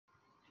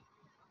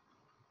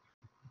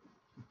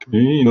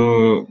In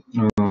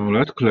the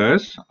last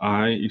class,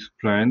 I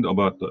explained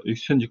about the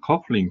exchange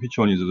coupling, which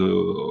one is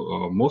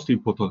the most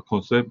important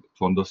concept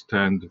to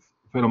understand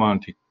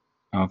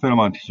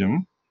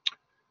ferromagnetism.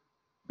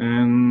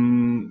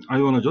 And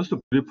I want to just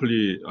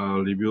briefly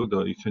review the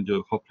exchange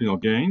coupling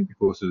again,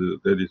 because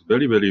that is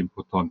very, very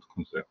important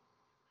concept.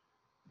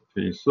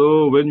 Okay,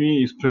 so when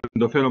we explain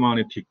the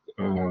ferromagnetic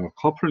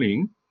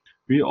coupling,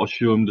 we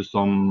assumed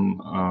some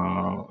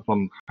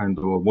kind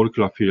of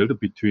molecular field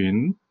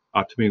between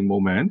atomic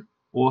moment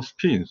or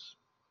spins.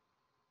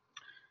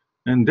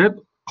 And that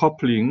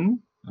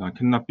coupling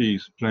cannot be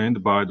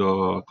explained by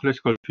the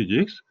classical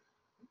physics.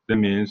 That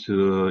means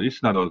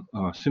it's not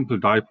a simple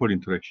dipole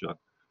interaction.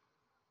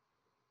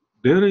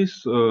 There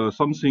is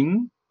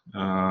something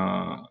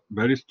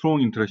very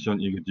strong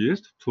interaction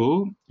exists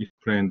to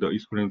explain the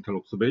experimental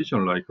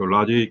observation, like a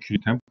large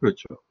Curie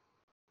temperature.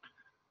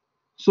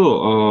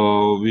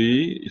 So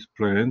we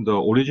explain the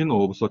origin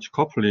of such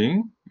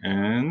coupling,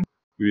 and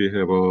we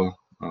have a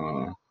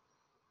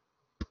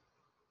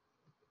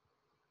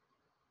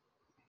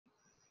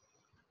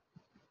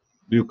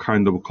new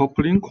kind of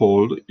coupling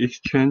called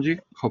exchange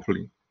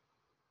coupling.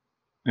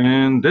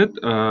 And that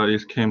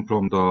came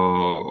from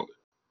the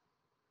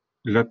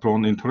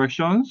electron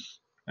interactions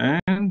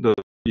and the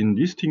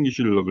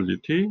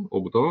indistinguishability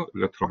of the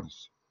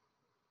electrons.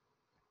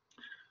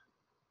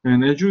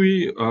 And as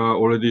we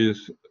already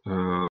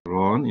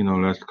learned in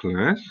our last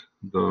class,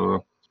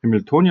 the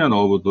Hamiltonian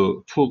of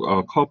the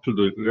two coupled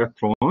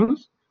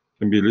electrons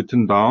can be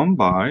written down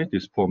by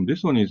this form.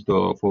 This one is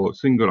for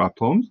single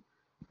atoms,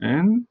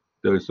 and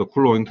there is a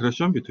Coulomb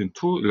interaction between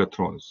two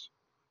electrons.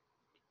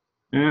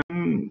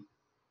 And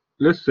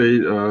let's say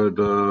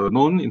the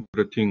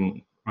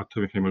non-interacting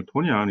atomic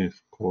Hamiltonian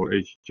is called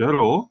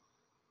H0,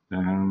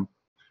 and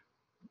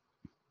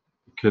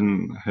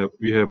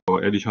we have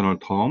an additional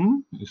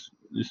term.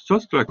 It's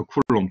just like a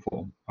Coulomb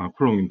form,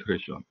 Coulomb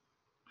interaction.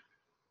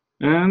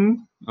 And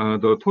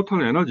the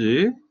total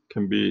energy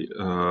can be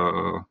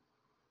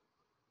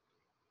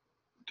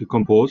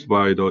decomposed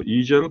by the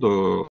E0,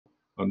 the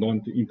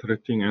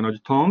non-interacting energy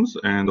terms,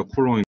 and the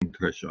Coulomb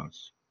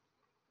interactions.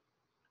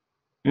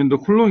 And the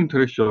Coulomb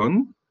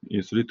interaction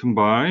is written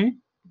by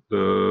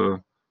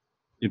the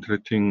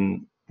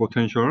interacting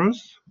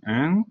potentials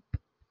and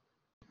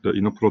the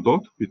inner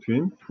product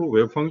between two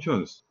wave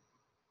functions.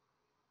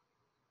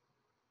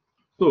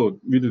 So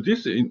with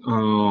this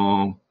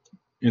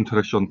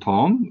interaction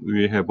term,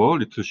 we have a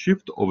little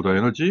shift of the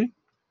energy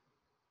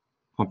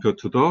compared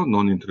to the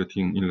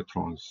non-interacting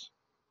electrons.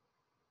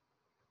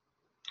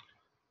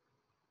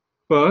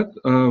 But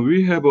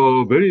we have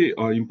a very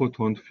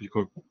important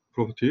physical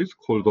properties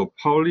called the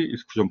Pauli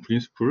exclusion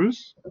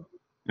principles,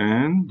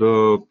 and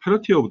the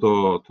parity of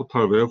the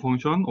total wave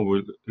function of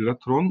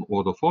electron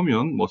or the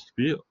fermion must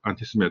be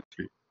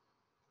antisymmetry.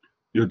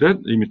 With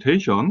that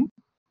limitation,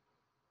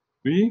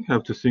 we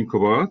have to think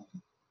about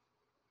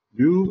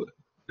new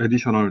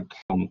additional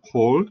term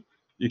called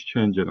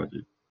exchange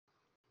energy.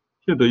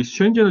 Here, the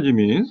exchange energy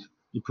means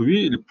if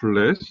we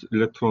replace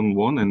electron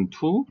 1 and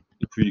 2,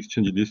 if we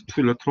exchange these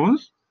two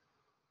electrons,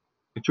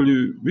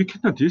 actually we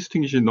cannot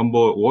distinguish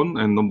number 1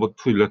 and number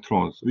 2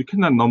 electrons. We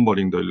cannot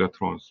numbering the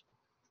electrons.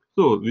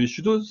 So we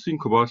should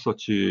think about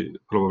such a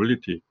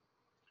probability.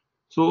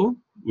 So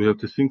we have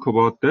to think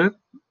about that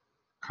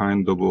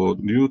kind of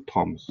new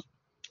terms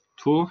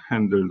to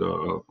handle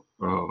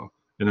the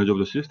energy of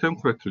the system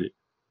correctly.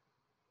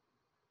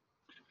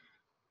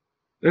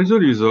 As a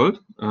result,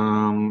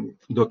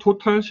 the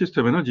total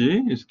system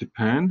energy is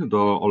depend the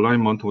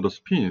alignment of the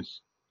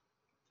spins.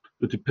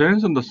 It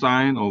depends on the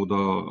sign of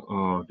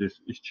the this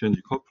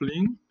exchange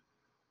coupling.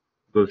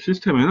 The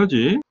system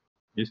energy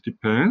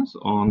depends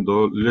on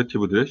the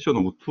relative direction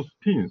of two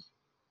spins.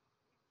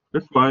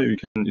 That's why we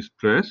can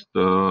express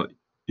the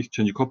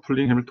exchange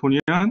coupling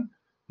Hamiltonian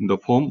in the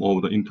form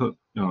of the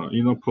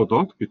inner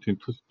product between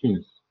two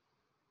spins.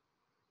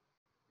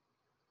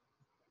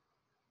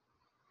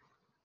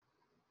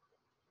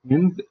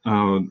 And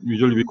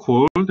usually we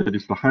call that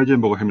is the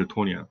Heisenberg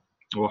Hamiltonian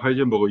or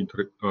Heisenberg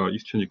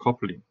exchange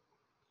coupling.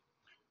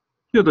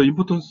 Here the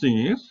important thing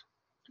is,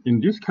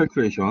 in this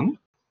calculation,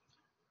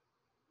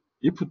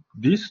 if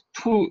these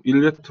two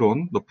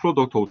electrons, the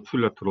product of two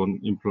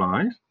electrons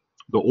implies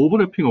the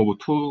overlapping of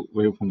two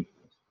wave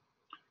functions.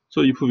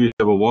 So if we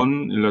have a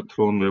one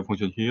electron wave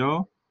function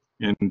here,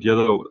 and the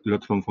other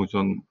electron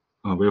function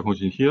wave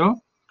function here,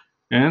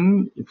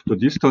 and if the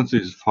distance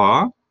is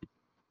far,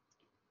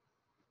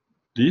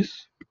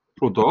 this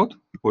product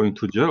going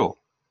to 0.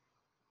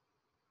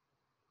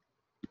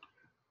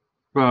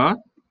 But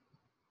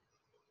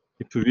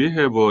if we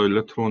have an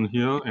electron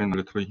here and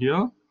electron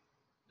here,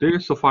 there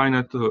is a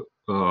finite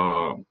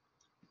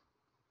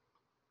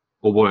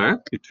overlap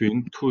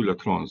between two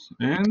electrons,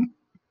 and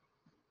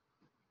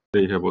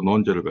they have a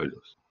non-zero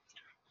values.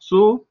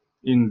 So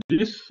in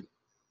this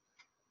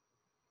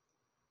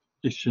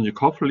exchange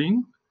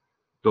coupling,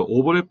 the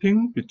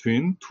overlapping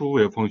between two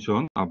wave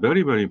functions are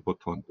very, very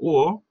important.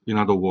 Or in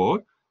other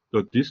words,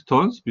 the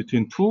distance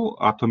between two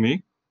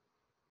atoms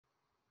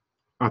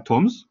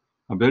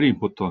very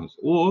important.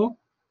 Or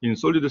in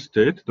solid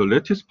state, the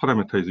lattice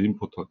parameter is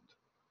important.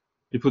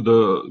 If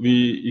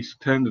we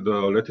extend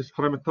the lattice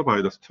parameter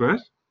by the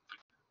stress,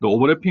 the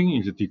overlapping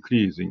is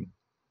decreasing.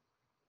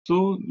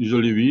 So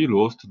usually we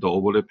lost the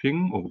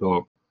overlapping of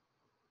the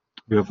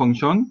wave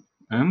function,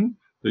 and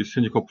the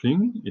exchange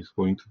coupling is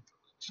going to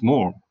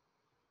small.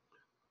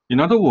 In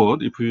other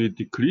words, if we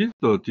decrease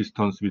the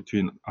distance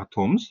between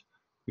atoms,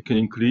 we can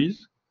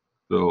increase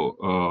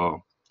the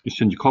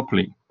exchange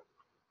coupling.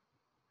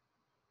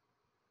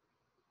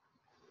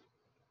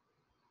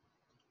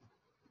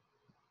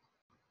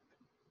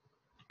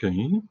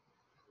 Okay.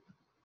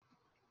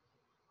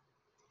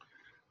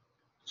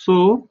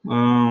 So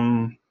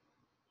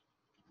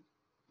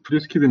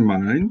please keep in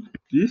mind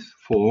this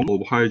form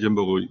of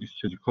Heisenberg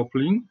exchange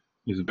coupling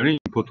is a very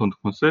important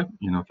concept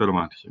in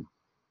ferromagnetism.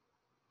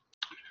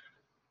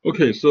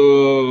 Okay, so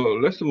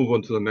let's move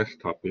on to the next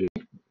topic,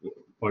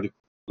 what is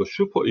the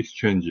super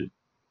exchange.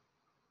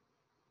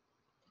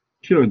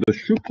 Here, the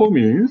super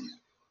means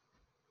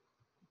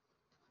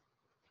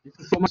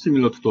it's so much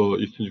similar to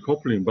the exchange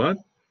coupling, but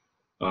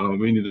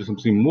we need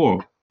something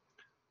more.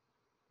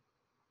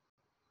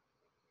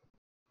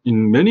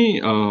 In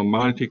many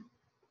magnetic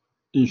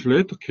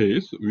insulator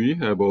case, we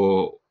have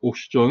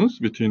oxygens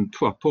between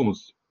two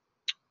atoms.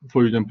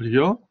 For example,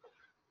 here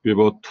we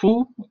have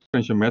two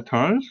transition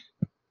metals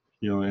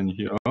here and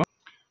here,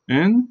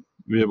 and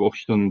we have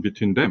oxygen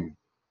between them.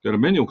 There are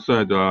many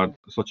oxides at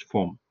such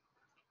form.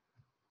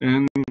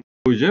 And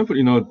for example,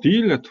 in a d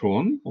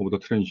electron of the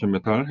transition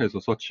metal has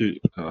such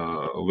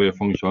wave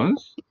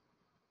functions,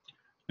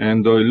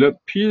 and the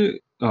p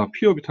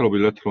orbital of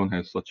electron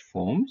has such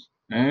forms,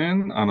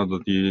 and another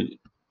d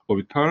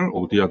orbital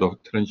of the other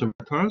transition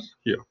metals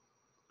here.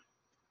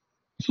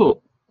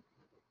 So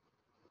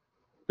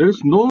there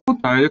is no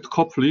direct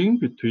coupling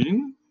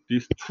between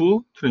these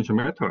two transition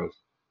metals,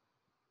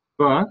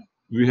 but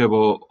we have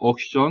an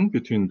oxygen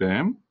between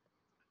them.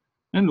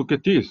 And look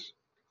at this.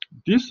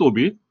 This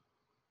orbit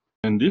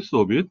and this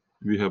orbit,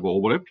 we have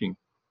overlapping.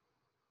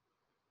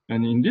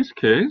 And in this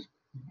case,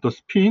 the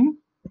spin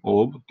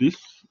of this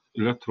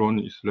electron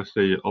is, let's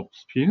say, up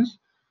spins,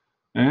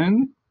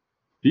 and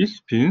these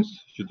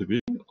spins should be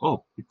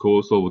up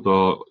because of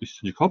the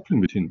exchange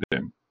coupling between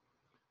them.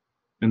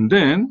 And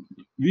then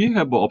we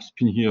have an up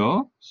spin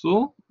here,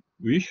 so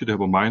we should have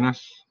a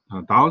minus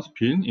down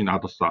spin in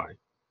other side.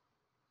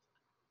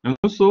 And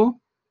also,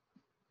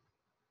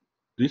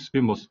 this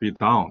spin must be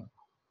down.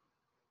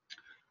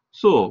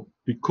 So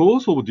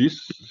because of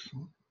this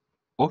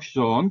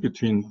oxygen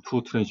between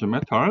two transition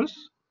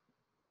metals,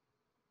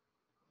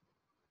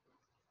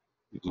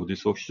 so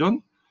this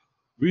oxygen,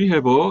 we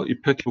have a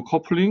effective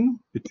coupling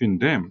between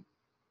them,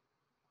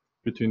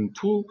 between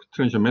two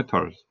transition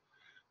metals.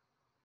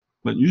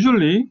 But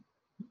usually,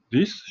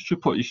 this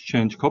super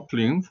exchange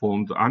coupling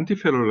forms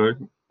antiferrous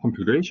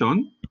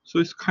configuration, so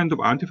it's kind of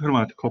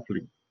antiferromagnetic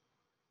coupling.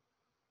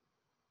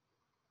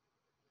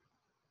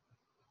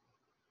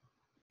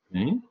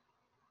 Okay.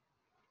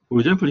 For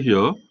example,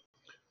 here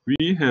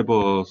we have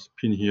a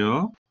spin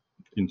here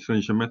in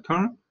transition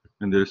metal,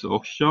 and there is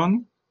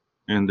oxygen,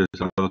 and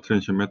there's another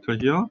transition metal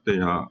here. They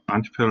are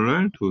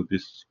antiparallel to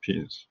these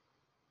spins.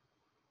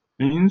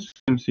 And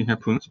same thing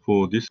happens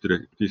for this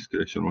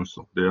direction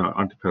also. They are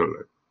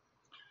antiparallel.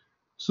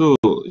 So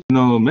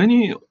in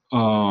many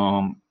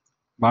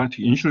magnetic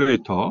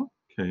insulator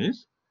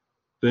case,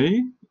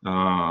 the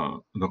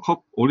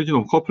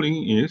original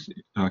coupling is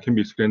can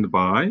be explained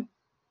by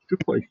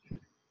super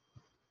exchange.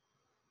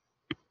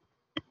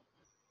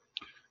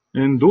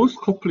 And those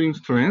coupling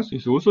strengths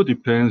is also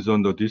depends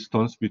on the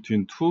distance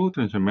between two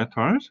transition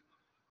metals.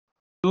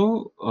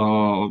 So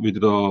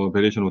with the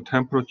variation of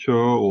temperature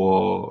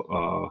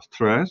or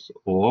stress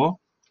or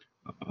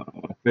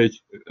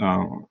phase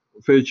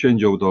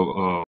change of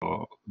the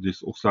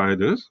these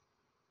oxides,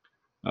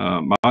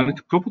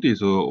 magnetic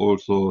properties are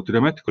also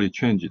dramatically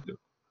changed.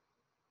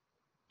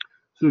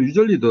 So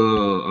usually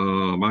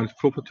the magnetic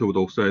property of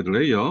the oxide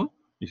layer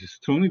is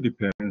strongly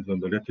depends on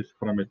the lattice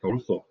parameter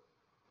also.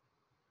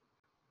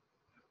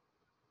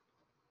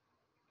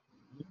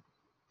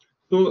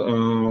 So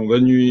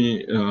when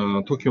we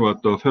talking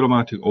about the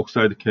ferromagnetic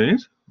oxide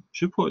case,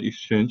 super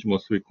exchange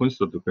must be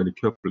considered very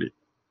carefully.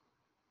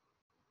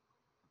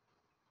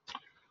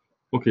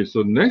 Okay,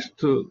 so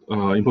next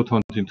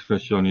important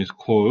interaction is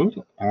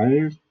called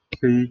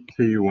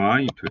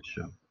RKKY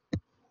interaction.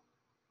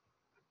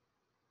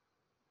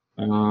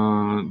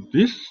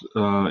 This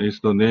is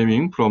the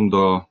naming from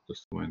the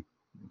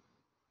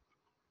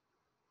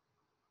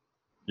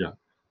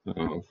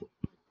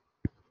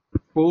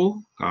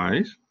four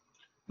guys,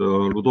 the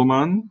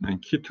Ludoman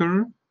and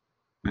Kittel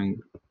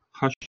and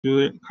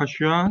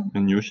Kashua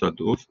and Yusha,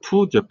 those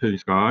two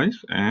Japanese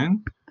guys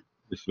and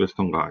these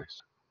Western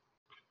guys.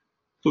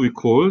 So we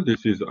call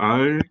this is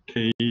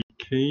RKKY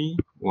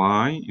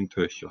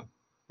interaction.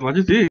 What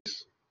is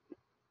this?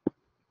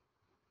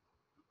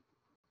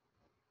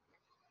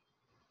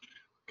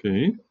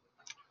 Okay.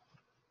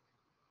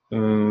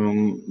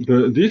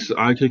 This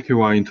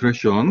RKKY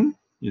interaction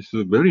is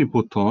very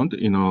important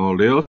in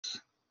layers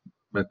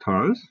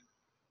metals,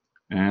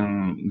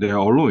 and their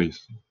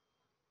alloys.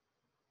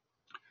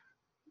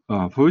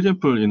 For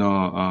example, in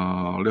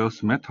rare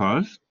earth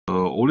metals, the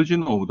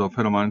origin of the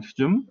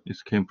ferromagnetism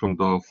came from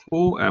the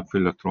 4f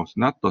electrons,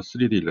 not the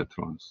 3d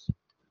electrons.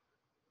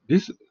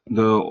 The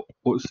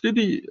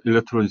 3d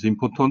electron is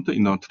important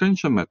in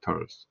transition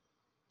metals,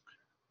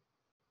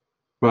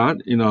 but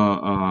in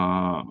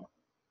rare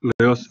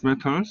earth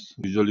metals,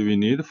 usually we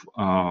need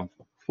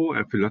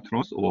 4f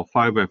electrons or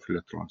 5f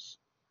electrons.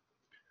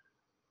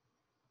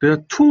 They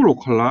are too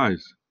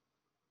localized.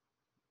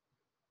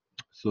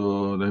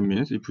 So that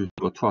means if you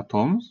have two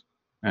atoms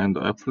and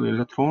the f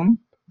electron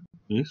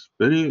is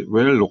very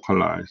well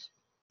localized.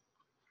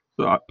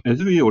 So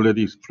as we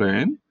already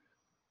explained,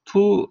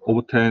 to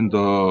obtain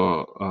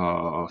the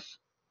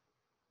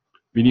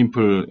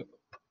meaningful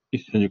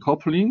exchange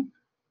coupling,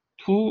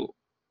 two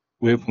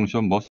wave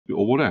function must be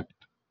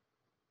overlapped.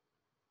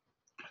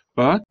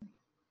 But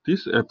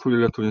this f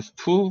electron is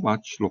too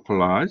much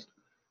localized,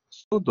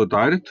 so the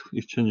direct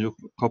exchange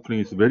coupling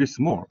is very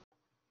small.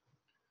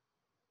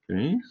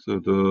 Okay, so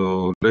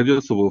the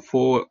radius of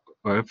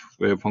 4f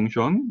wave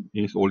function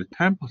is only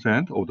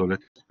 10% of the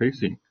lattice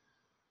spacing.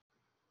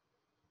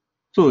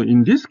 So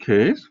in this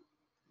case,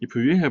 if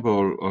we have a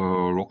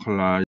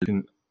localized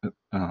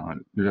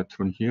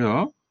electron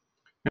here,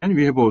 and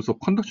we have also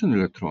conduction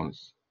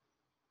electrons.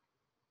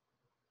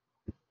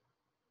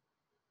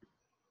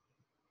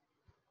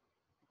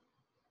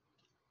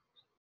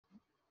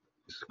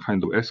 It's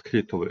kind of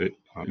escalator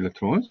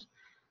electrons,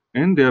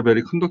 and they are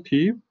very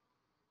conductive,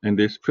 and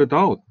they spread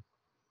out.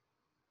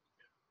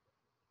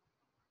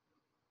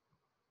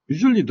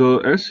 Usually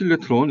the S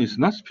electron is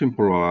not spin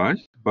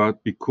polarized,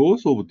 but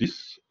because of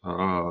this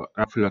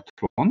F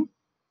electron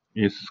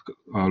is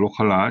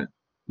localized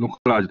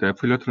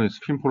F electron is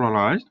spin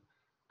polarized,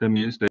 that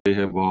means they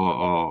have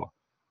not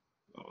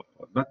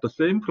the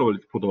same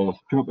probability for the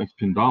spin up and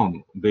spin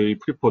down. They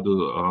prefer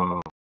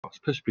the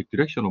specific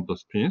direction of the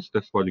spins.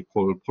 That's what we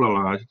call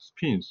polarized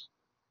spins.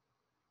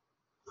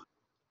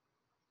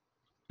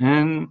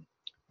 And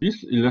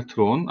this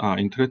electron are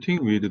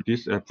interacting with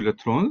these F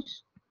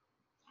electrons.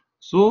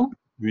 So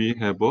we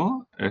have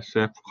a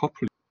SF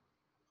coupling.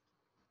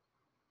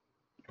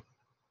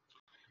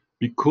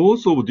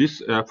 Because of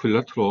this F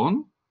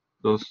electron,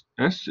 the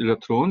S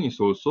electron is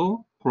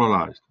also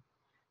polarized.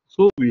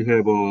 So we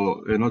have a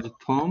energy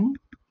term,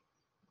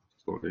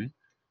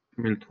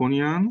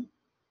 Hamiltonian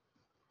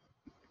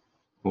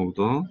of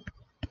the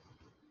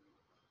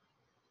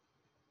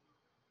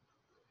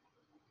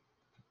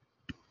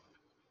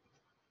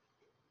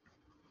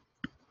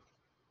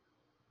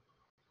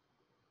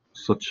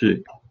such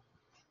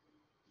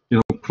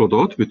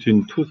product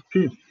between two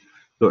spins,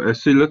 the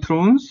S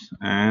electrons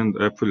and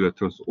F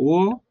electrons,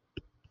 or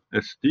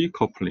SD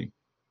coupling.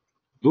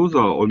 Those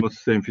are almost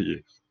the same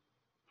physics.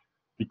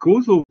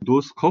 Because of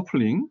those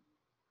coupling,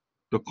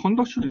 the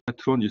conduction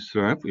electron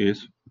itself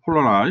is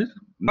polarized,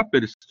 not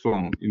very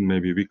strong, it may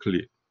be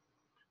weakly.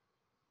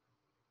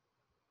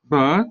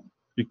 But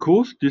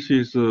because this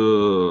is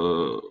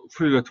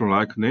free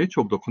electron-like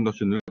nature of the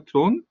conduction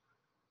electron,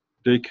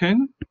 they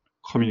can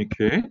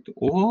communicate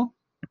or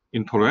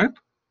interact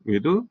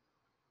with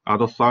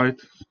other side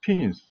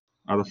spins,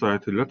 other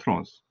side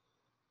electrons.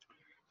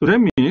 So that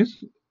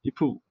means if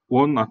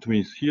one atom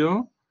is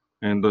here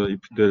and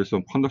if there is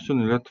some conduction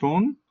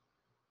electron,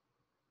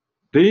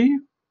 they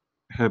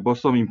have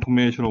some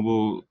information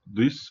about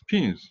these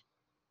spins.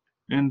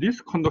 And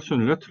this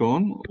conduction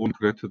electron will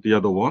interact with the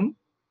other one.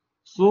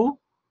 So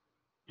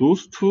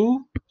those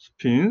two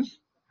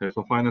spins have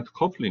a finite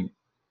coupling.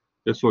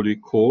 That's what we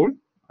call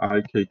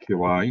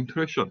IKKY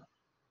interaction.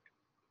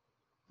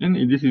 And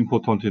it is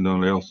important in the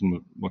rare earth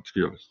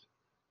materials.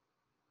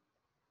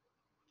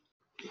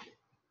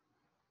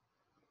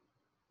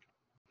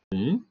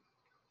 Okay.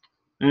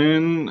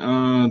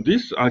 And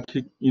this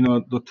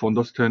to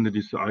understand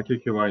this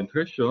IKKY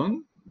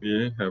interaction,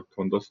 we have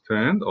to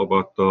understand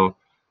about the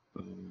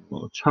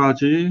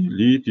charge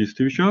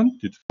redistribution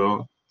due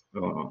to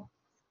the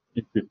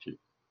equity.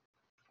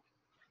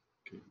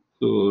 Okay.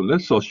 So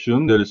let's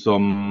assume there is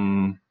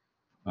some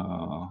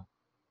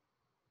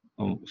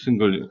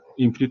single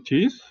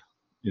impurities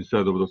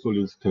inside of the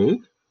solid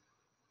state.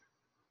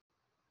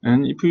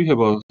 And if we have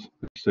let's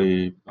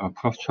say, a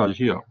cross charge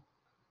here,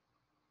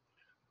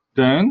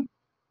 then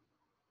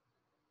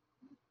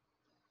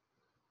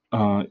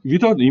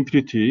without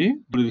impurity,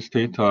 solid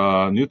state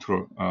are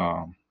neutral.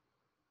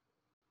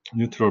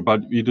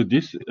 But with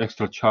this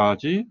extra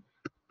charge,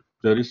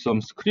 there is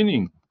some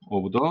screening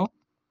of the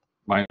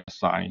minus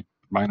sign,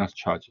 minus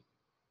charge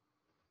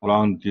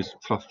around this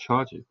plus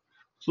charge.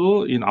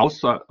 So in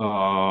outside,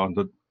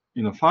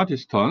 in a far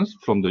distance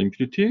from the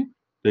impurity,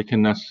 they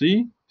cannot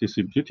see this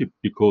impurity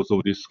because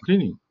of this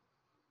screening.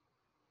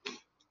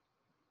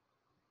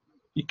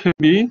 It can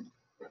be,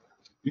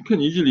 you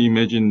can easily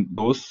imagine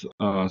those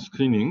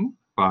screening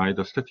by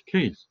the static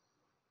case.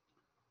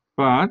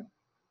 But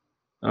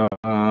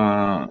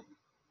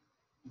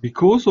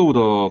because of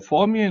the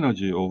Fermi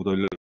energy of the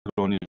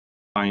electron is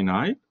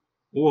finite,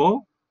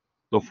 or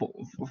the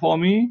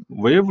Fermi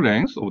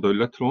wavelength of the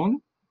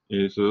electron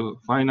is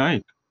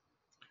finite.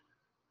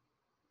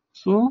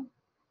 So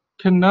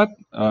cannot,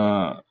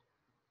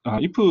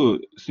 if you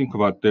think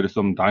about there is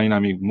some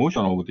dynamic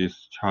motion of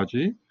this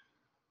charge,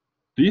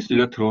 this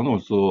electron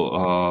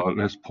also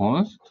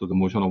responds to the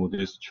motion of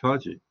this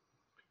charge.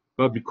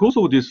 But because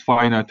of this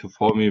finite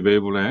Fermi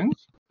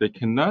wavelength, they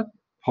cannot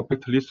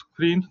perfectly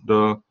screen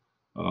the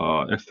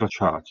extra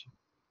charge.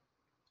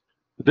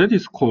 That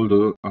is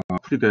called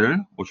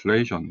Friedel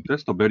oscillation.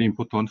 That's the very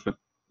important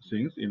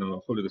things in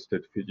solid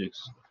state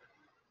physics.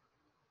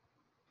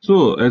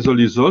 So as a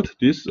result,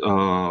 this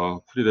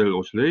Friedel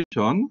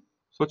oscillation,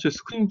 such a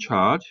screen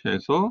charge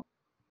has a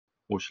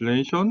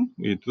oscillation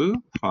with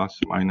plus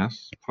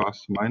minus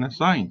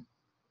sign.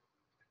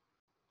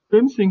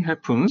 Same thing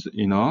happens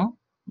in a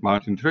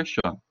magnetic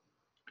interaction.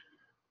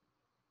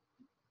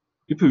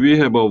 If we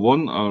have a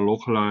one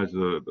localized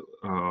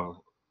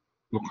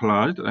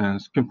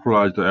and spin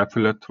polarized F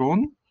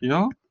electron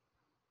here,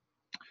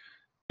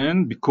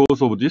 and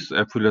because of this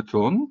F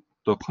electron,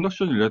 the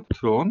conduction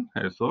electron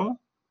has a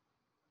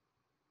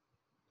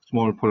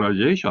small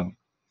polarization,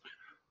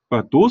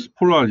 but those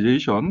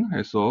polarization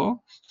has a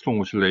strong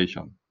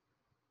oscillation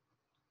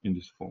in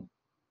this form.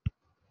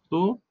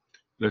 So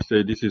let's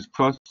say this is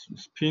plus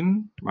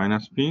spin,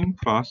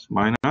 plus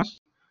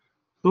minus.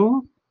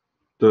 So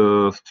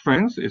the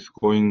strength is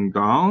going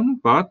down,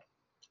 but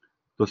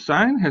the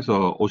sign has a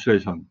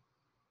oscillation.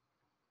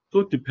 So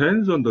it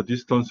depends on the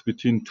distance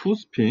between two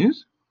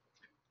spins.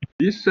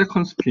 This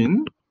second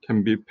spin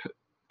can be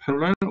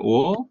parallel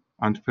or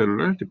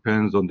antiparallel,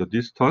 depends on the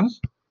distance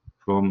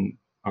from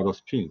other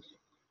spins.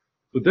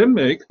 So that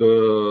makes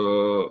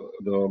the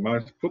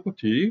magnetic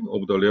property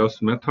of the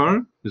rarest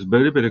metal is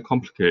very, very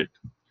complicated.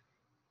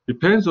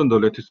 Depends on the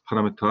lattice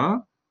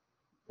parameter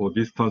or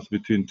distance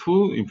between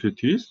two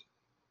infinities.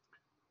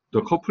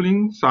 The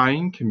coupling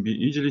sign can be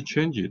easily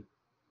changed.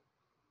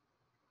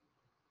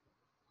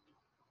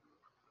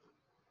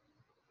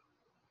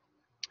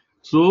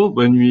 So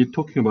when we're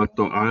talking about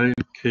the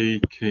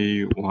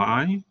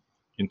RKKY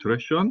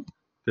interaction,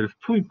 there's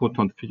two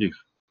important physics.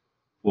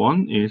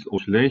 One is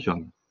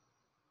oscillation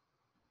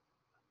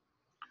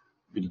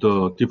with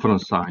the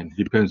different sign,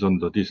 depends on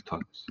the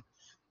distance.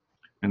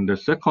 And the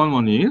second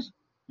one is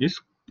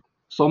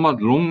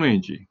somewhat long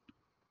range.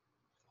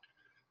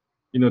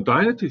 In a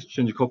direct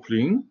exchange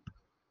coupling,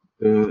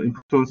 the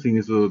important thing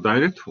is the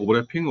direct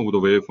overlapping of the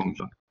wave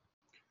function.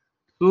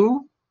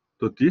 So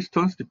the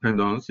distance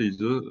dependence is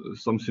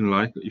something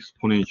like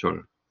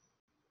exponential.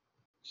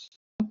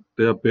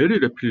 They are very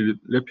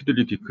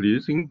rapidly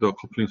decreasing the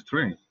coupling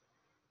strength.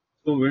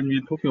 So when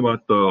we're talking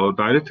about the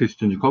direct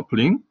exchange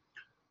coupling,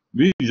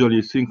 we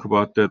usually think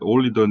about that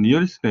only the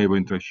nearest neighbor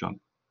interaction.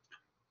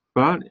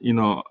 But in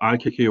a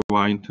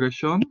RKKY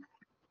interaction,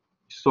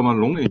 it's somewhat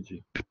long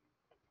range.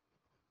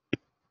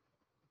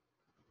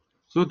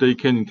 So they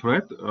can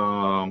interact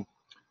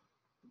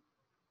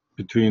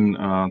between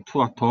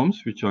two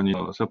atoms which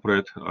are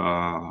separate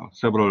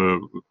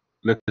several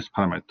lattice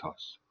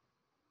parameters.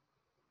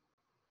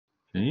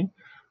 Okay.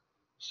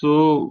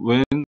 So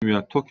when we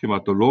are talking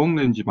about the long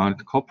range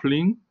magnetic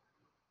coupling,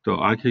 the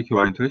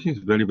RKKY interaction is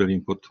very, very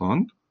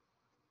important.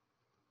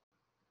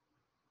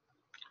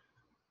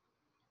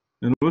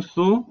 And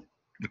also,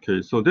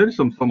 okay, so there is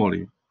some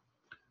summary.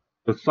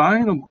 The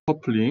sign of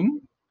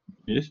coupling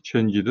is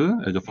changed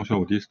as a function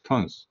of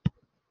distance.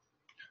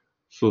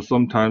 So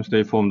sometimes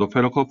they form the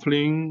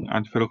ferrocoupling,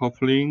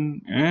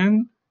 antiferrocoupling,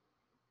 and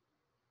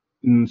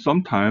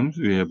sometimes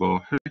we have a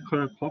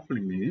helical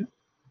coupling. Means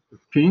the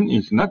spin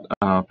is not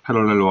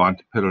parallel or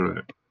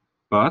antiparallel,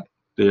 but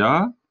they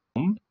are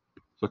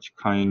such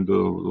kind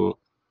of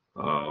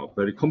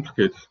very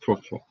complicated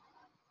structure.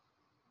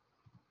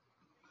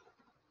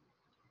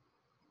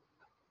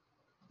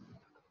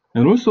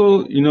 And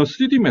also in a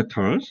 3D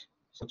metals,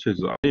 such as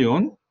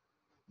iron,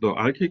 the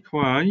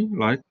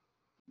RKKY-like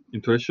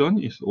interaction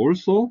is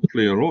also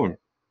play a role.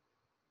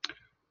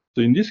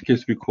 So in this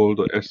case, we call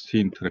the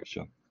ST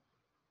interaction.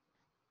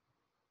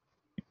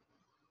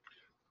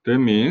 That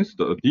means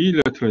the D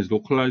electron is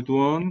localized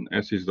one,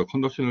 S is the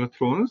conduction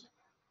electrons.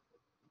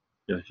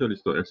 Yeah, here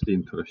is the ST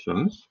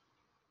interactions.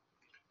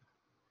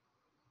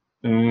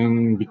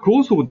 And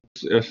because of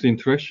this ST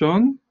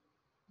interaction,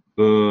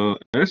 the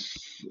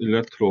S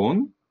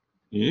electron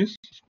is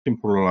spin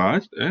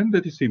polarized, and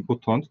that is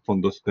important to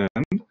understand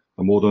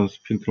the modern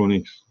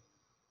spintronics.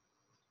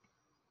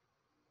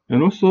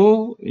 And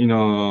also in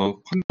a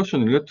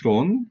conduction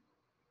electron,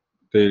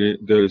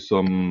 there is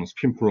some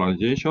spin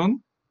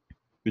polarization,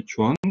 which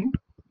one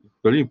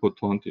very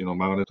important in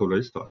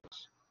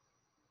magnetoresistance.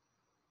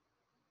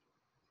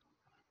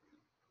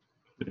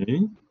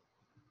 Okay.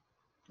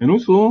 And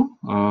also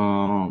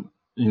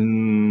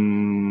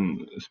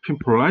in spin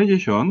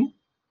polarization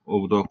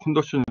of the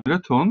conduction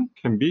electron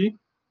can be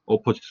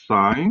opposite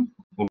sign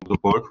of the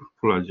bulk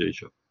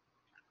polarization.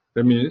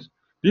 That means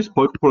this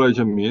bulk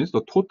polarization means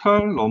the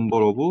total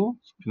number of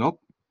spin up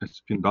and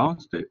spin down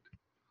state.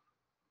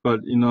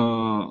 But in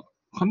a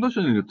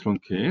conduction electron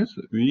case,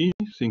 we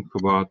think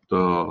about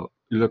the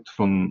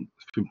electron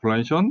spin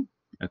population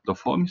at the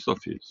Fermi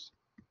surface,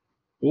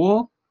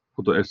 or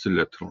for the s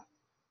electron.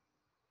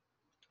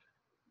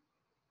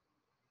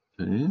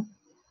 Okay.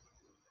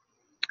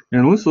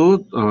 And also,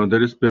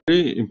 there is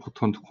very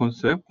important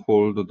concept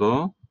called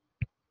the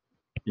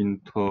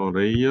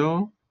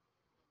interlayer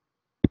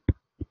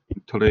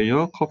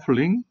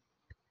coupling.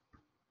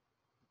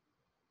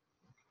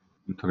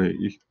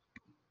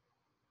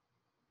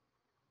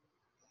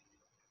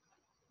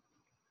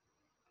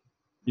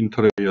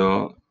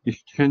 Interlayer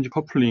exchange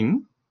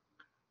coupling,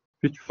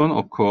 which one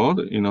occurred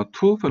in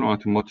two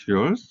ferromagnetic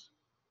materials.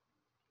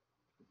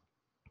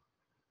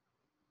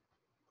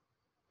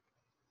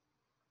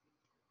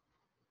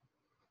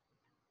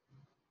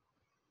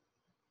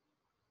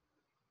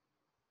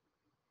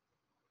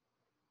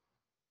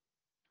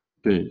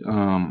 Okay,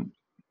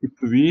 if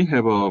we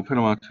have a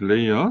ferromagnetic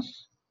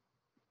layers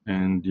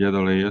and the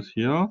other layers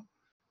here,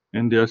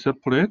 and they are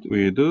separate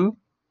with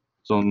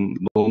some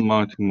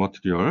non-magnetic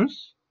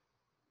materials,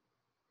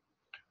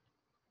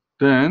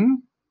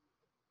 then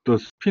the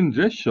spin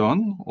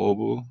direction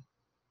of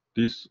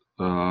this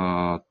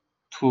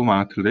two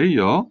magnetic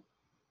layer,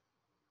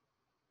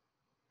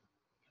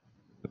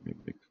 let me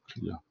make it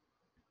clear.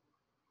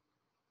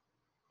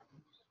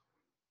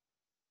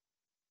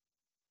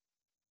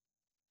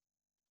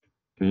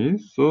 Okay,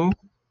 so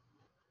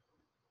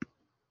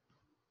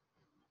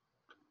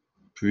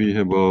we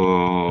have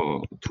a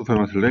two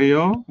ferromagnetic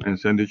layer and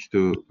sandwiched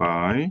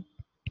by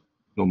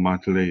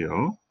non-magnetic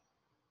layer.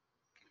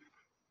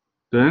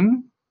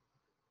 Then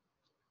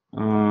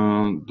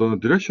the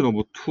direction of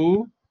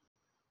two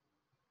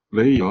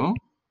layer,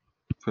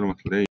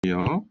 ferromagnetic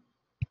layer,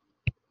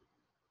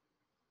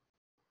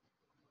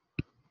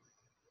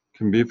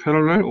 can be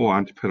parallel or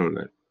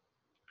anti-parallel.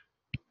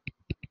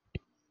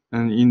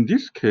 And in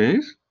this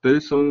case, there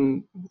is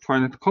some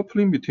finite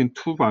coupling between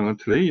two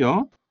magnetic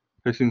layers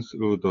passing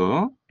through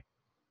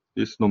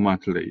this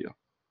non-magnetic layer.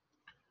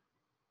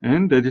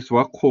 And that is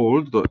what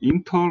called the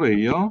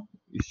interlayer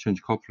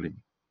exchange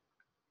coupling.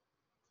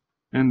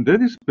 And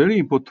that is very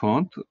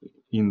important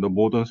in the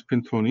modern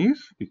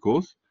spintronics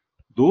because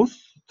those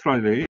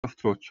trilayer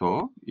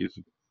structure is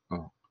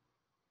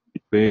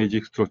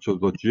basic structure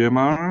of the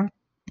GMR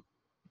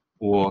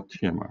or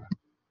TMR.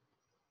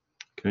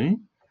 Okay,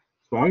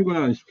 so I'm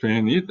gonna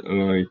explain it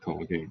later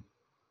again.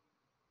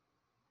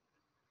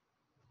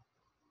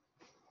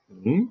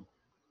 Okay.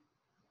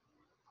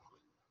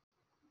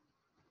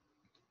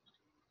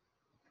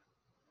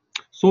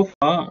 So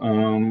far,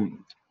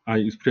 I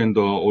explained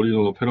the origin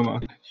of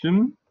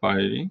ferromagnetism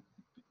by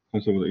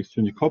concept of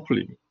exchange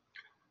coupling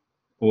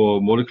or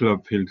molecular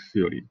field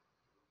theory.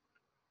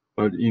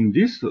 But in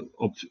this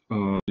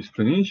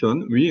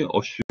explanation, we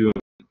assume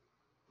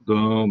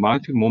the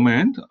magnetic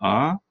moment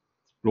are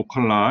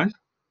localized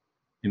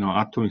in an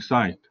atomic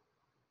site.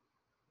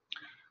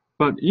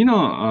 But in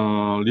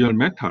a real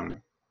metal,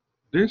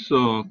 there's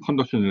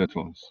conduction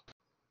electrons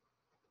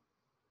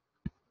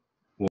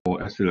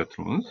or s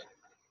electrons.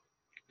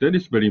 That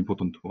is very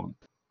important one.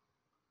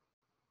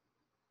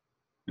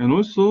 And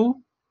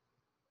also,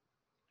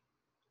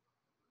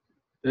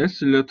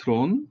 s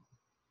electrons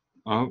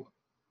are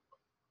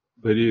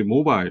very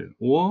mobile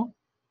or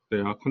they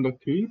are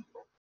conductive,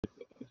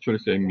 actually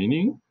same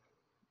meaning,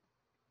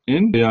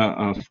 and they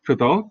are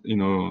spread out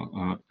in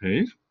a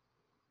phase.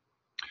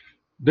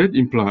 That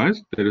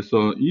implies there is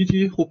an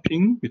easy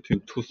hopping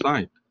between two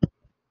sides.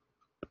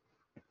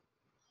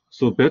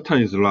 So beta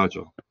is large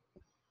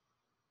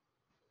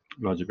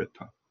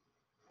beta.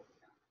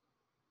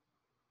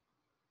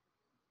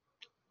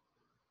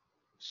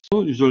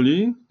 So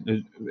usually,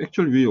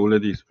 actually we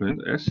already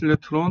explained, S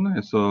electron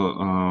has a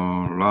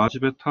large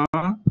beta,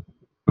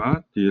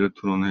 but the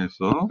electron has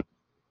a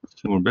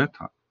small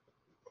beta.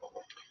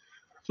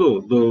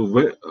 So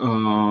the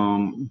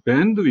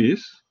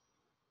bandwidth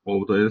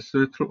of the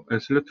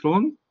S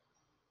electron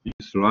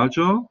is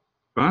larger,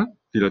 but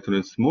the electron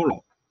is smaller.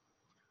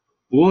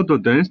 Or the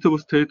density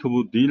state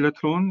of the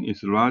electron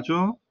is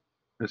larger,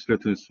 S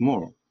electron is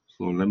small.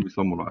 So let me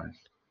summarize.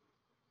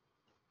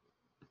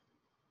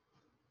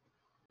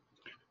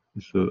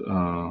 It's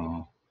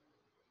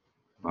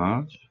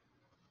large,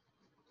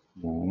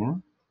 small,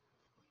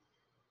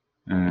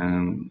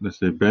 and let's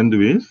say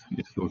bandwidth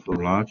is also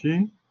large,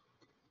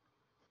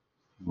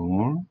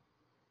 small,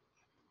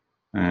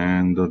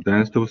 and the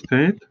density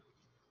state,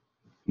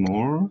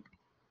 small,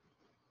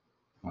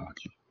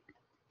 large.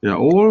 They are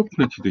all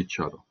connected to each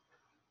other.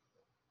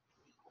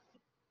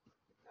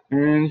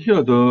 And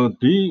here the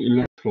d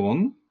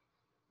electron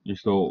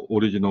is the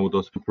origin of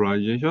the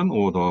polarization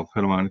or the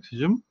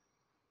ferromagnetism.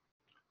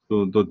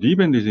 So the d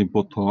band is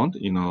important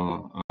in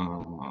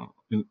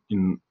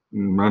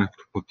magnetic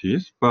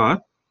properties,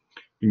 but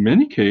in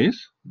many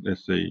cases,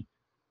 let's say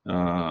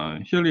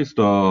here is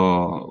the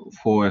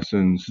 4s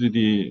and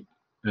 3d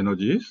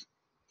energies.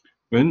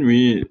 When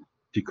we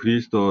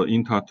decrease the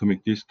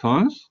interatomic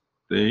distance,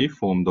 they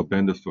form the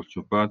band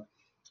structure. But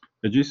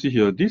as you see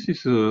here, this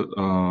is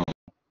a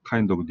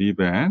kind of D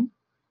band.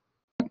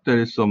 There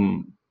is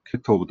some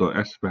character of the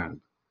S band.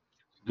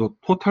 the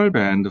total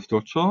band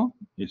structure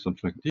is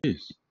something like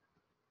this.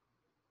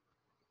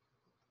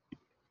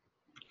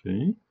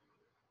 Okay.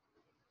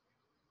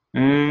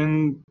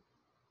 And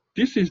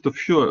this is the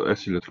pure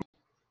S electron.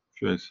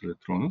 Pure S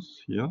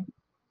electrons here.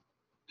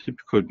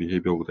 Typical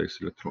behavior of the S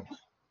electrons.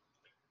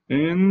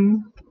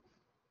 And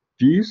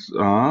these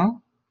are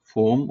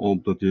form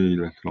of the D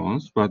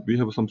electrons, but we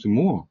have something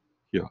more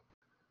here.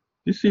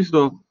 This is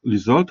the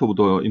result of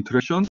the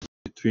interaction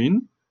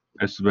between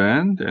S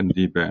band and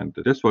D band.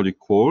 That's what we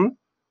call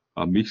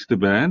a mixed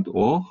band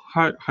or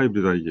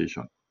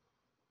hybridization.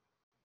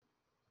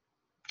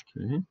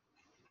 Okay.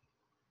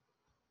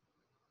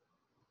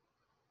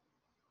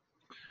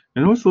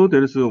 And also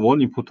there is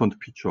one important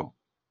feature.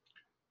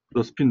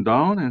 The spin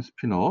down and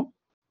spin up.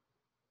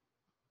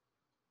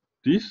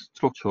 This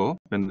structure,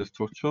 band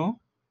structure,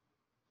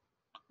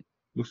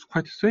 looks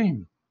quite the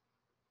same.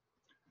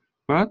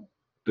 But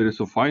there is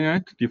a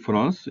finite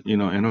difference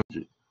in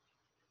energy.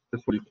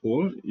 That's what we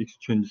call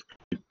exchange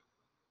speed.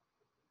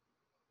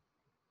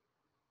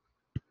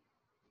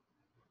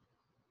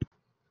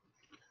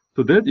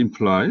 So that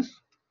implies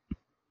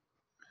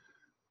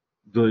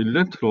the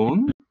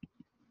electron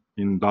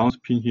in down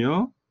spin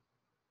here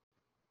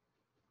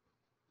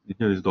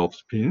is the up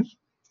spins.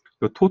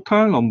 The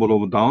total number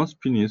of down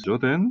spin is greater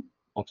than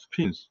up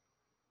spins.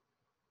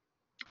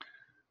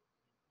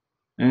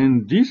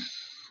 And this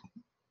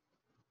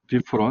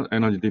difference,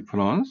 energy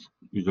difference,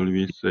 usually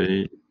we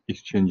say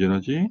exchange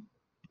energy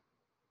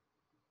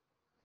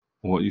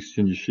or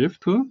exchange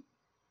shift,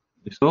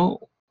 is the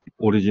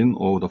origin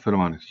of the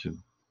ferromagnetism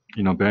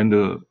in a band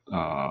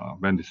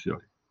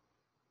theory.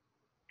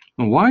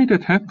 Now, why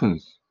that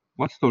happens?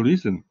 What's the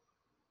reason?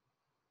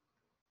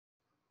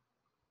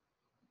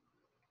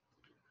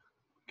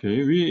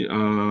 Okay, we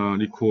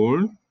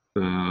recall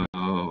the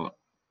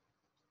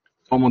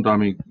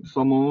thermodynamic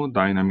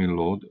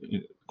law,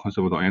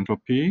 concept of the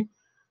entropy.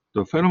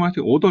 The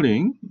ferromagnetic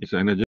ordering is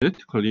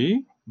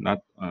energetically not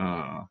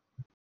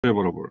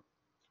favorable.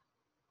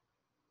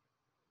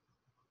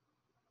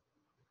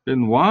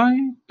 Then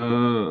why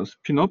the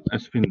spin up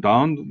and spin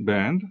down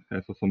band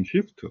has some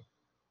shift?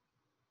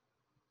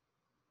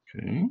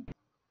 Okay,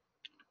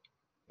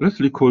 let's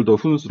recall the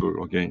Hund's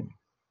rule again.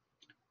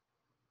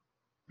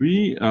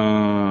 We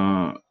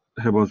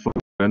have a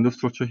band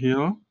structure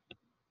here.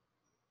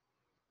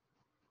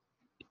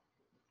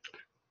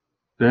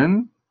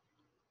 Then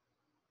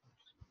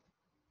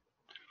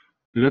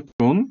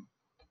electron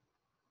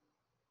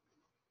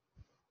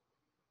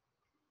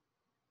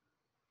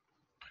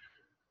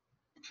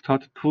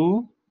start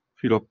to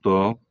fill up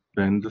the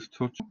band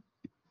structure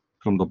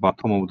from the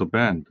bottom of the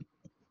band.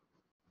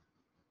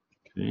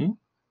 Okay.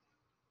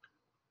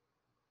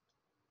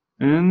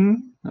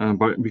 And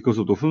because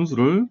of the Hund's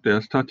rule, they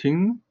are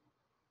starting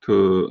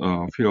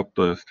to fill up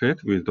the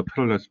state with the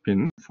parallel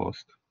spin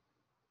first.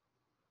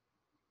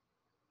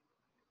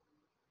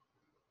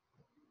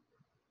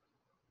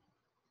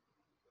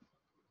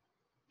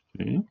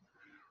 Okay.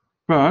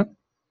 But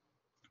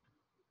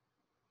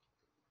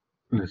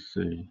let's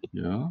say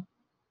here,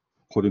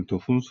 according to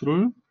Hund's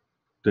rule,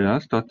 they are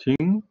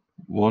starting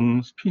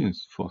one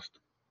spins first.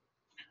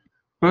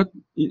 But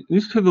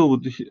instead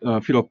of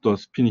fill up the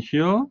spin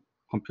here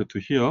compared to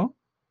here,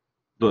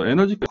 the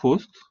energy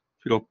cost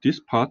fill up this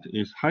part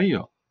is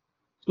higher.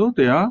 So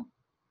they are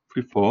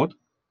preferred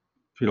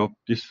fill up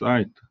this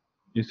side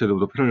instead of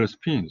the parallel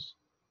spins.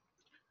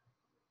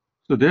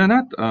 So they are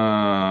not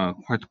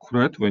quite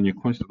correct when you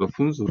consider the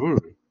Hund's rule.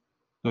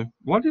 So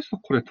what is the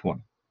correct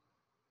one?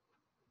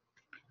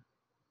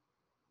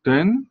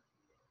 Then,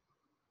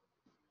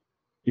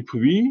 if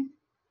we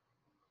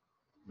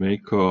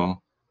make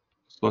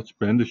such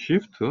band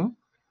shift,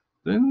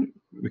 then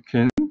we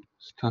can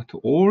start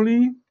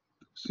only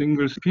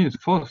single spins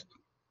first.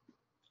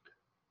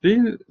 They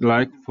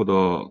like for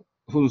the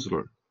Hund's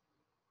rule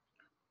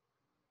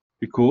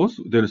because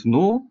there is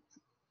no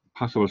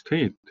possible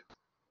state.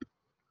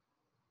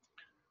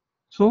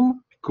 So,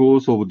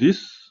 because of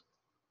this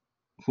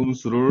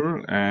Hund's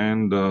rule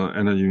and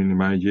energy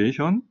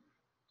minimization,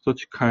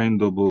 such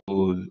kind of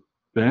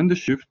band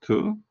shift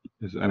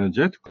is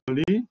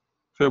energetically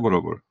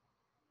favorable.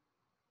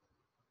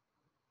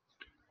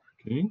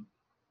 Okay.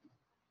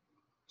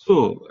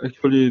 So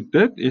actually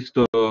that is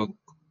the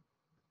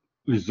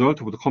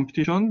result of the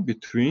competition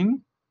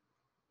between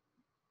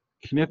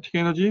kinetic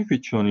energy,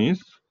 which one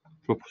is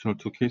proportional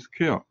to k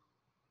square,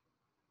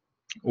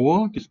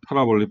 or this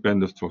parabolic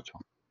band structure.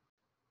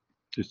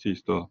 This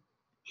is the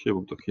shape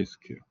of the k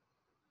square.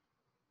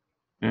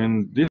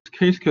 And this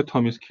k square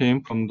term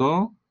came from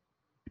the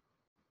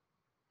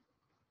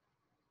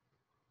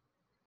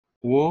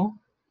or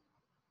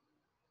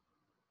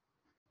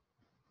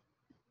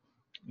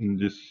in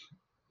this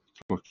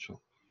structure.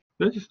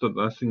 That is the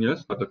nothing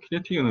else but the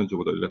kinetic energy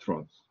of the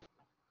electrons.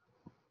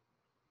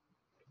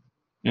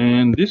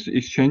 And this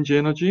exchange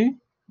energy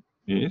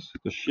is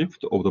the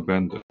shift of the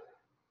band.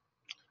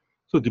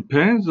 So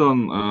depends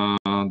on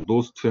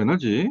those two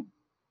energy.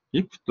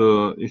 If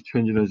the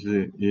exchange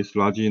energy is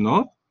large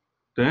enough,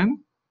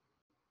 then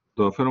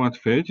the ferromagnetic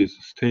phase is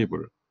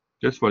stable.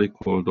 That's what we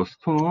call the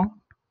Stoner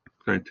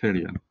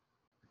criterion.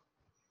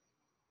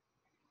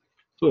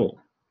 So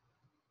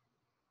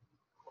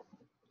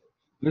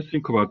let's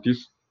think about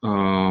this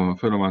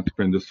ferromagnetic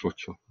band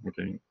structure.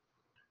 Okay,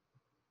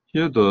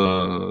 here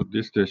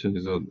this station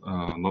is a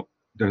not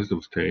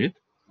densive state,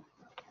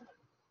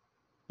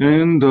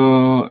 and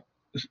the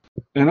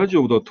energy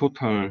of the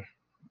total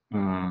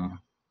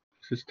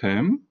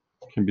system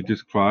can be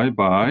described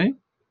by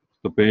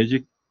the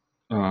basic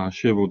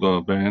shape of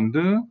the band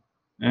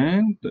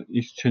and the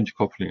exchange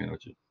coupling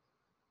energy.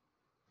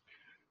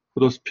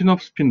 For the spin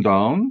up, spin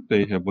down,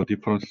 they have a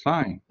different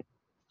sign.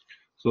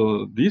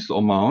 So this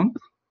amount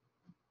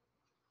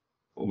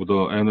of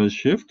the energy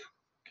shift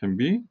can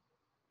be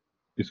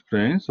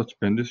explained such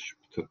band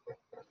shift.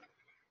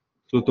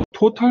 So the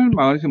total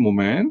magnetic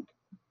moment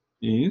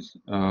is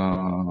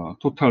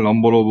total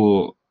number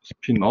of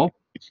spin up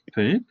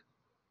state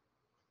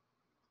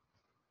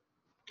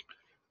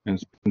and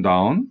spin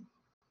down.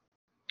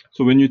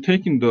 So when you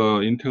take in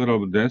the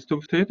integral of density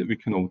of state, we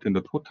can obtain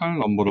the total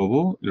number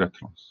of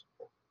electrons.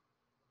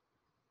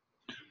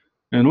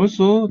 And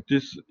also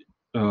this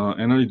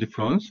energy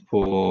difference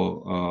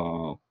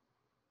for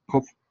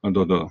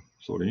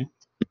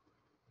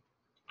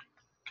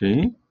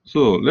Okay,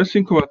 so let's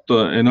think about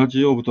the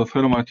energy of the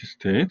ferromagnetic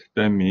state.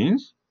 That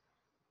means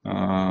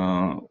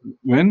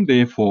when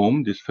they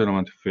form this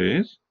ferromagnetic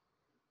phase,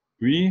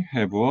 we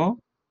have a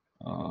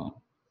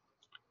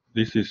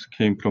this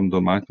came from the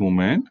magnetic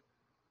moment,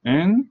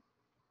 and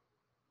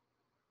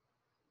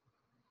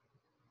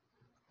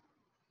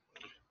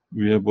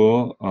we have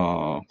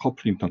a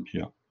coupling term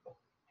here.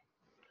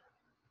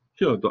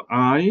 Here the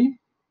I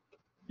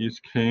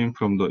came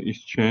from the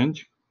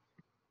exchange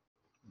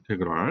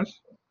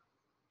integrals.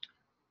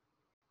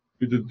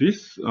 With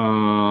this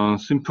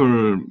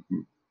simple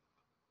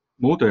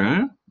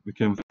model, we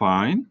can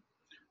find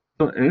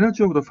the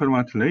energy of the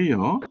ferromagnetic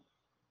layer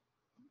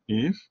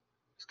is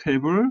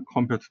stable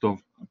compared to the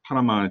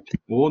paramagnetic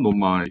or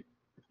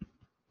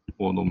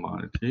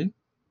non-magnetic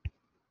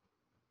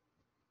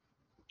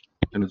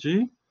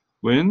energy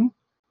when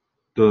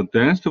the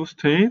density of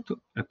state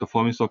at the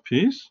Fermi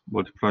surface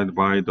multiplied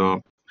by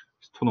the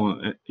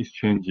Stoner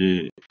exchange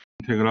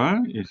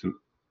integral is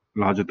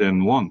larger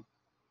than 1.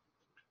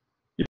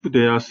 If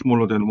they are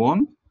smaller than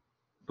 1,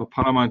 the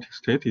paramagnetic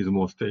state is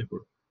more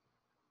stable.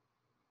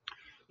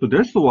 So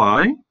that's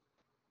why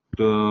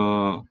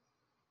the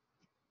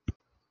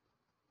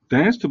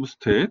density of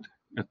state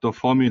at the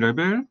Fermi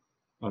level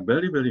are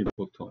very, very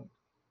important.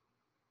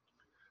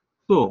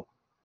 So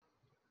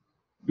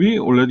we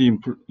already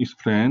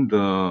explained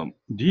the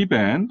D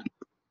band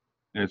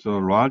as a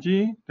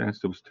large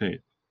density of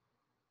state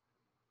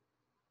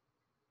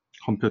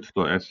compared to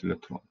the S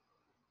electron.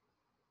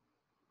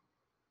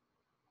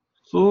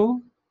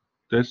 So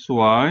that's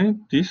why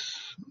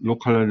this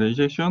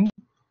localization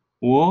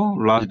or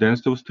large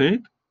density of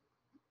state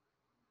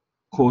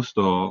cause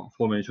the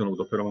formation of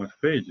the ferromagnetic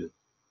phase.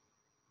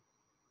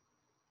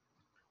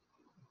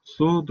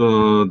 So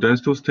the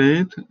density of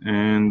state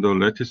and the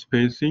lattice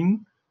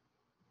spacing,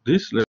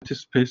 this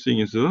lattice spacing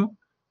is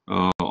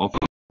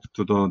applied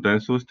to the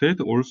density of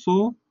state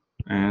also,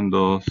 and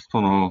the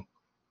Stoner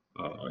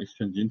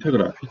exchange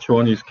integral. Each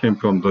one came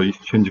from the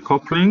exchange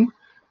coupling,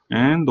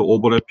 and the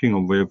overlapping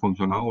of wave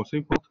function are also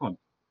important.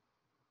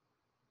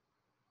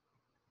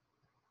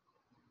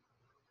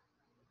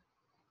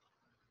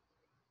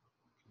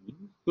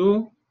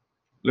 So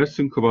let's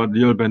think about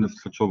real band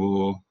structure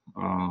of,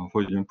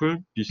 for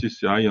example,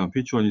 BCC ion.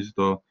 Which one is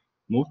the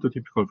most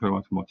typical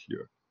ferromagnetic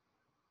material?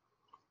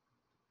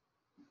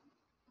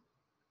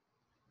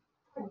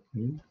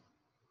 Okay.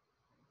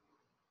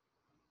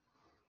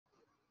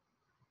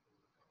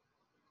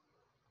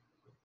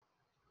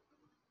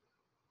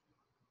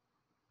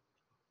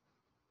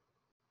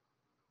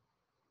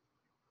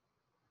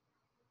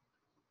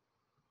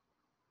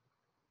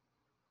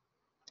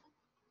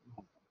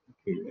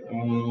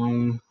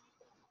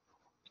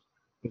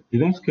 The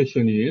next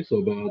question is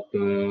about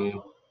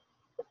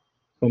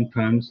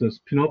sometimes the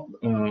spin up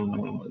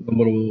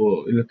number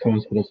of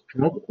electrons for the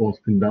spin up or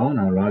spin down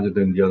are larger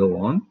than the other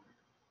one.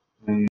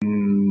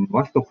 And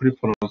what's the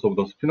preference of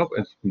the spin up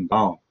and spin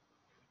down?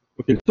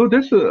 Okay, so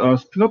this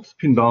spin up,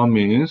 spin down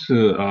means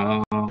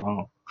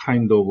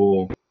kind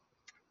of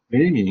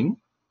naming.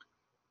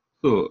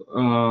 So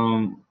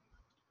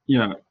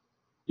yeah,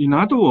 in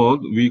other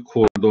words, we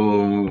call the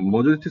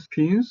majority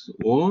spins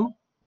or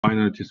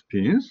minority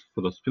spins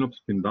for the spin up,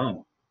 spin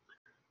down.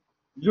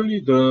 Usually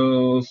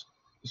the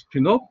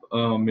spin up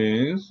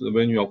means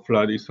when you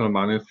apply the external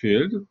magnetic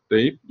field,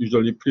 they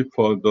usually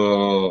prefer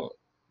the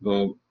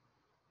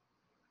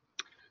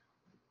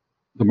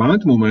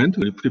magnetic moment,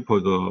 we prefer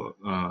the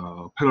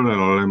parallel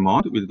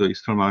alignment with the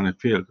external magnetic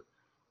field.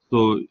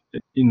 So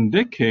in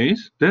that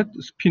case, that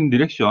spin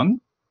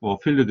direction or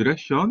field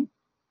direction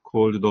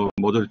called the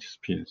majority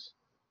spins.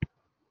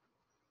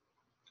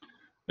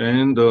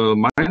 And the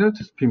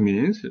minority spin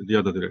means the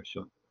other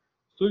direction.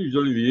 So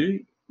usually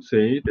we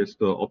say that's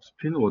the up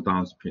spin or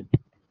down spin.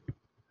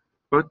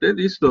 But that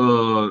is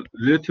the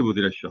relative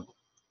direction.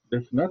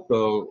 That's not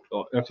the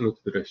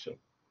absolute direction,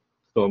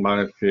 the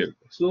magnetic field.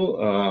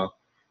 So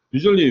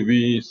usually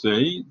we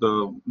say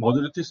the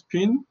modulatory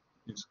spin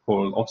is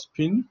called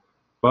upspin,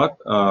 but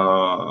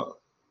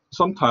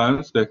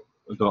sometimes the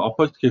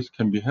opposite case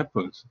can be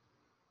happens.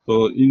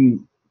 So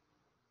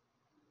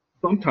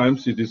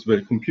sometimes it is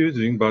very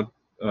confusing, but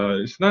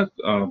it's not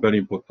very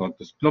important.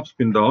 The spin up,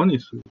 spin down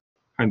is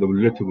kind of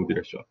relative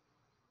direction.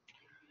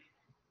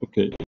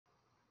 Okay.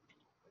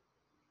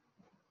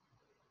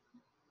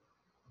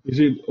 Is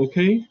it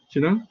okay,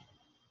 Gina?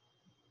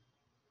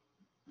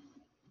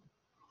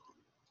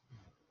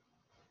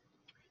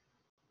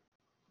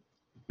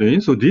 Okay,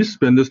 so this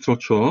band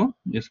structure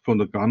is from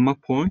the gamma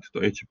point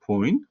to H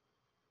point.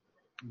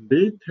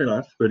 They tell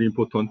us very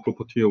important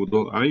property of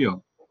the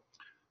ion.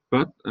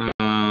 But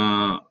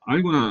I'll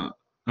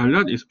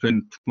not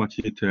explain too much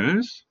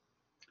details.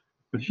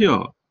 But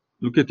here,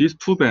 look at these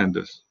two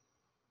bands.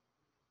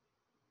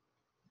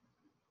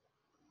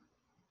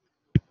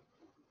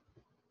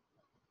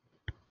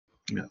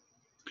 Yeah.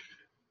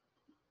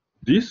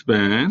 This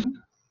band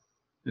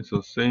is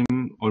the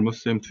same,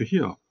 almost same to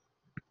here.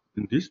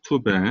 And these two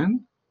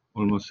band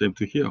almost same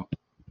to here.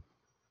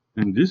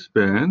 And this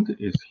band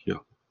is here.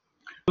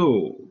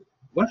 So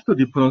what's the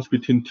difference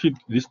between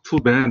these two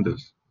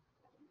bands?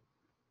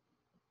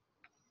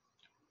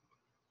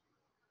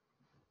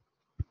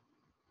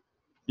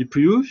 If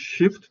you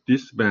shift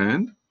this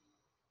band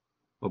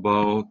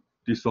about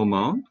this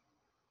amount,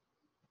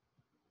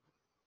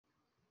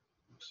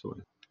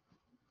 sorry.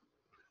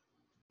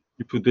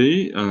 If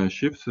they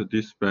shift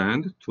this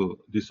band to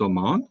this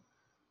amount,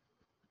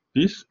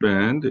 this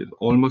band is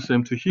almost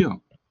same to here.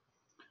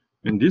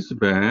 And this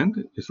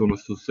band is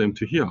almost the same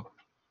to here.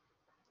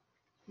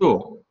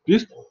 So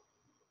this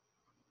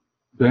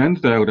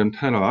band diagram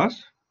tells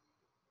us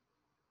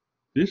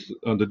this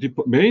the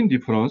main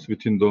difference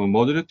between the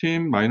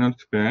modulating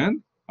minority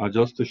band are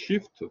just a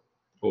shift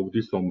of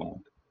this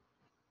amount.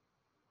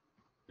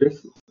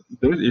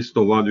 That is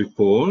the what we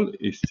call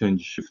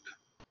exchange shift.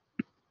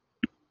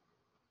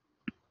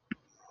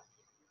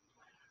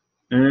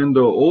 And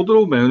the order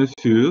of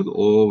magnitude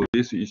of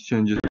this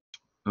exchange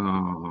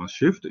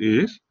shift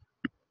is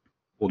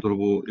order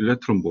of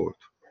electron volt.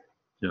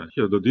 Yeah,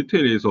 here the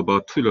detail is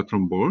about 2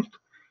 electron volt,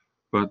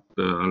 but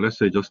let's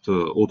say just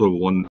order of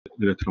 1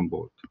 electron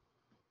volt.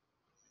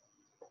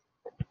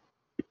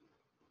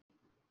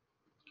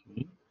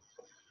 Okay.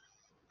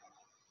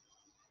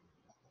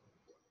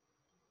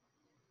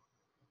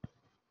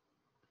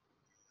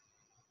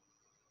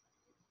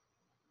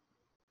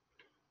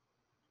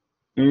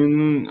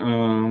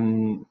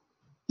 And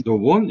the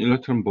 1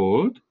 electron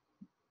volt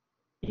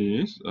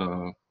is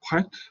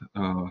quite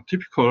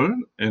typical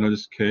energy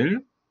scale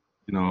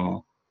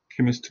in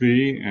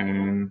chemistry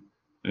and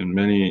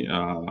many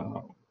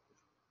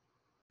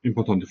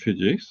important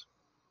physics.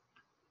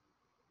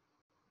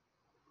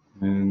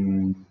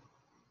 And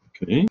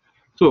okay,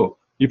 so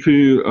if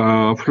you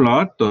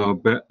plot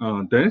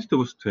the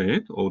density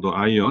state of the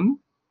ion,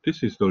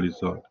 this is the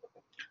result.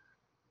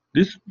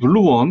 This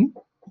blue one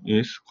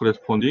is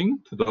corresponding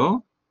to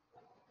the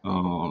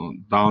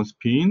down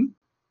spin,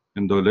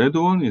 and the red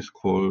one is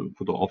called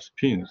for the up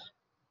spins.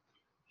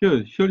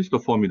 Here is the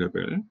Fermi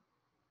level.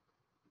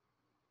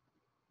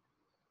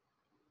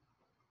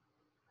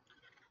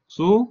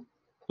 So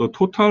the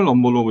total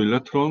number of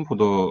electrons for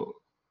the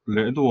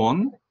red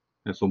one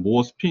has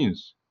more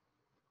spins,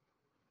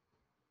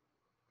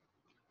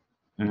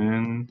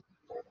 and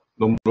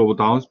number of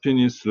down spin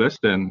is less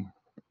than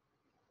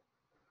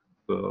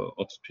the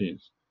up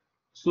spins.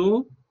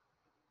 So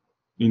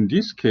in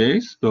this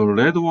case, the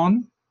red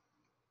one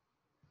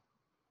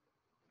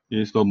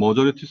is the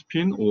majority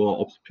spin or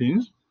up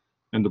spins,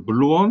 and the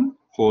blue one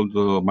called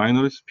the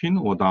minority spin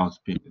or down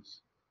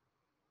spins.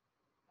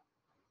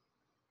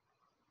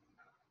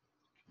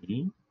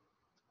 Okay.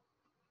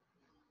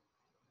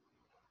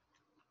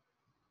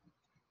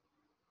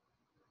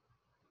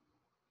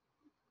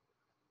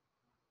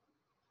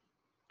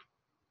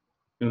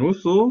 And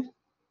also,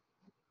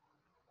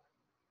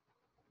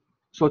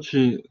 such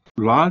a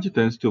large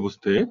density of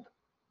state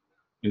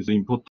is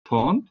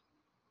important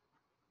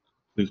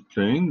to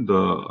explain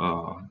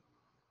the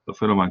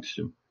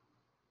ferromagnetism.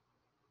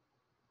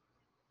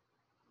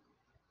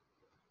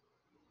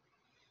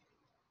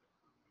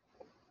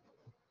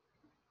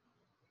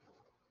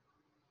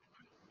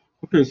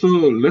 Okay, so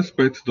let's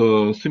back to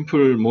the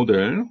simple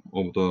model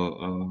of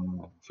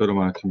the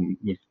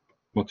ferromagnetic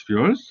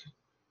materials.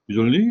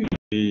 Usually,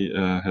 we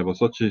have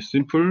such a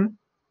simple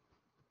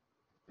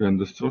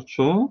band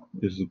structure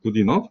is good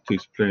enough to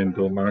explain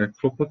the magnetic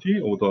property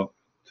of the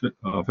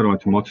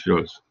ferromagnetic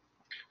materials.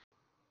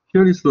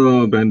 Here is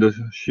the band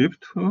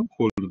shift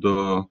called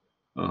the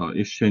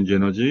exchange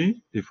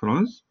energy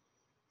difference,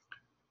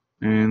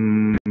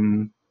 and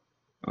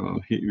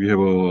we have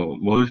a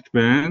majority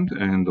band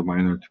and the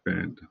minority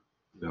band.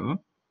 Yeah.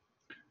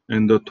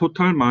 And the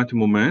total magnetic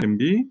moment can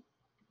be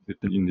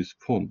written in this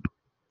form,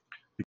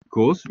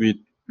 because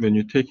when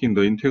you take in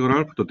the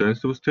integral for the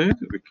density of state,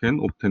 we can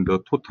obtain the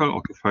total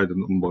occupied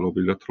number of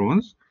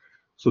electrons.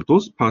 So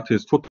those part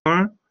is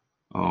total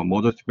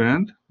modulus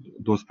band.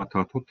 Those part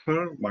are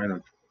total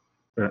minor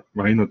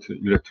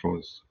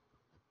electrons.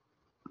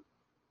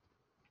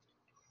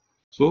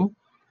 So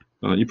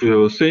if you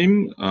have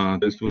same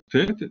density of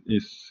state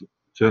is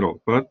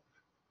 0, but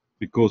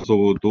because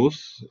of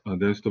those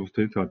density of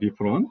state are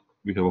different,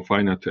 we have a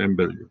finite m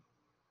value.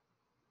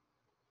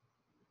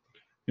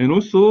 And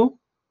also,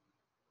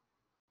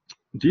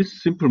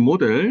 this simple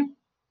model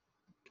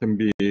can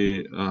be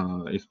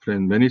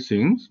explain many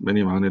things,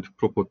 many magnetic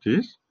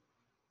properties.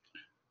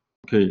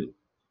 Okay,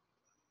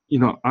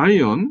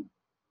 iron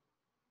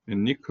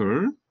and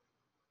nickel,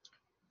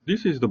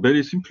 this is the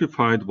very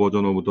simplified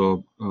version of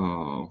the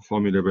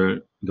Fermi level,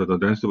 the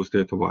density of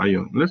state of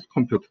iron. Let's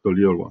compare to the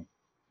real one.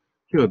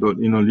 Here,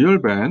 in a real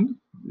band,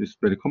 it's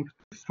very complex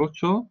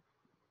structure,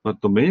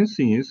 but the main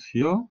thing is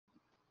here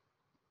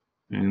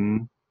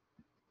and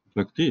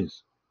like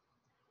this.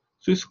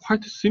 So it's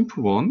quite a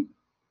simple one.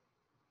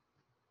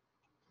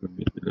 Let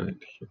me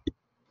write here.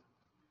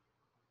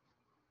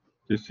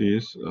 This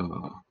is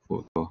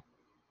for the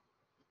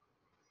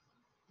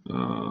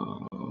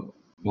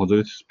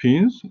moderate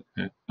spins,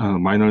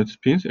 minor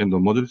spins, and the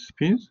moderate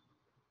spins.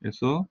 And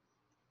so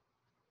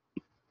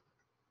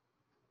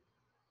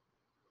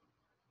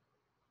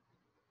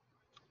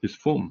this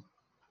form,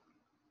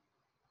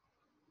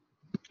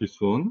 this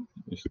one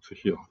is to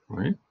here,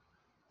 right?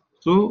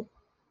 So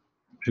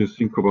if you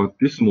think about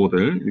this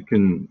model, you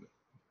can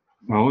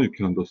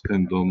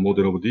understand the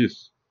model of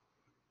this.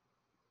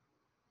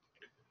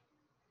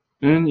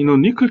 And in a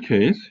nickel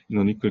case,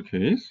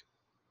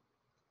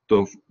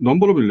 the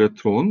number of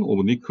electron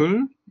of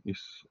nickel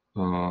is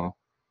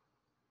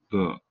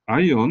the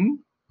ion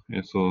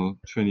is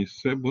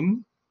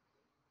 27,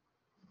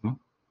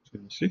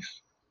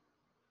 26.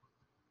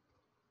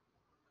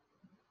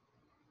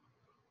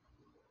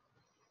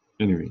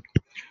 Anyway,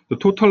 the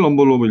total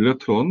number of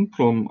electron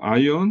from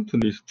ion to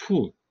is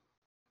 2.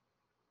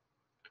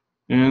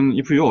 And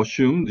if you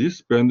assume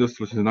this band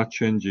structure is not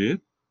changed,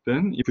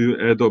 then if you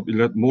add up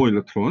more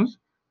electrons,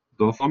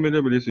 the Fermi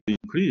level is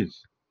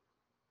increased.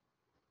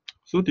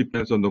 So it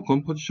depends on the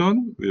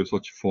composition with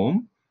such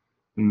form.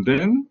 And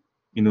then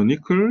in a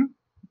nickel,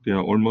 they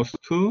are almost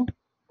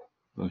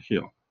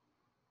here.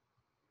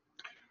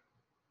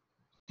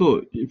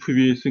 So if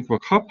we think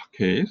about copper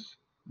case,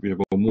 we have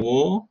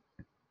more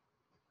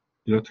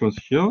electrons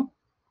here.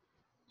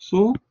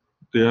 So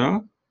they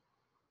are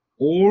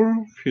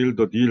all fill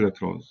the d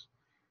electrons.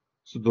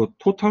 So the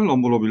total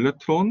number of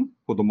electrons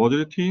for the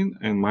majority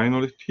and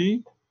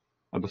minority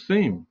are the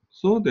same.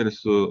 So there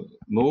is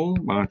no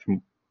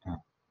magnetic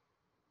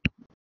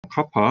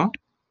copper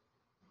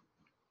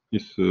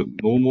is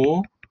no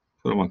more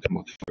ferromantic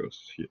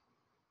materials here.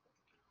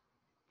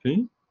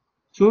 Okay,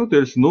 so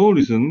there is no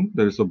reason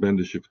there is a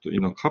band shift.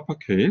 In a copper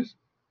case,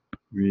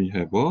 we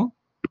have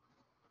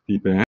the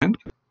band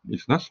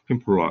is not spin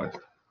polarized,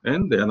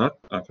 and they are not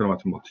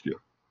ferromantic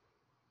material.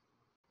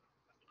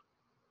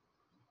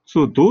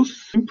 So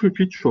those simple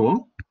features,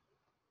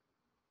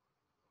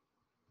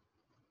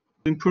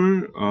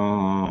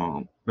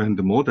 simple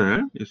band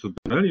model is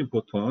very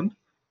important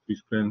to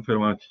explain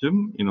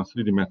ferromagnetism in a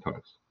 3D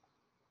metals.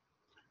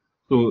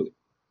 So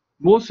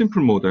more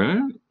simple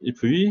model,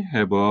 if we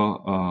have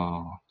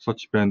a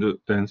such band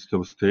density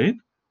of state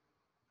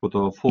for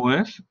the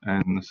 4S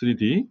and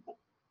 3D,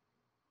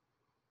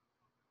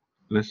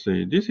 let's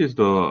say this is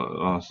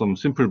the some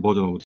simple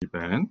version of the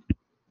band,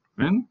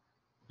 and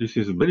this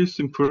is very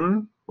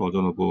simple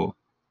version of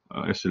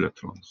S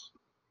electrons.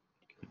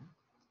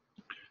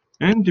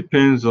 And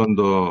depends on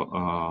the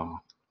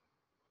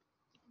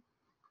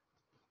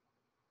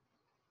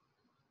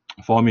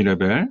Fermi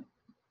level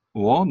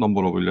or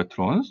number of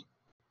electrons.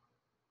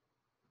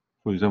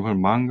 For example,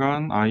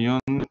 mangan, iron,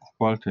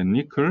 cobalt, and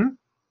nickel.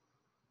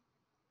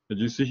 As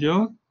you see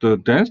here, the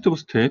density of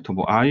state of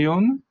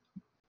iron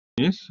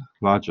is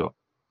larger.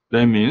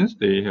 That means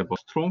they have a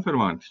strong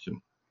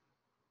ferromagnetism.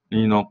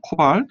 In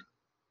cobalt,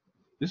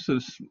 this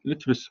is a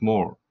little bit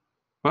small,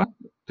 but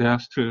they are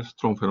still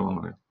strong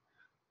ferromagnetism.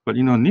 But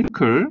in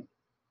nickel,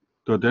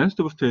 the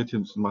density of state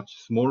is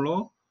much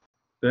smaller.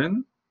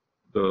 Then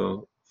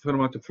the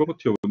ferromagnetic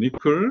property of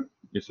nickel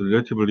is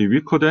relatively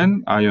weaker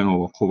than iron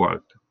or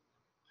cobalt.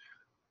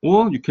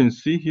 Or you can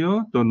see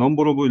here the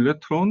number of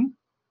electrons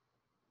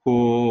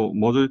for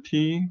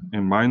majority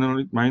and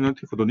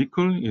minority for the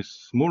nickel is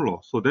smaller.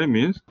 So that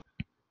means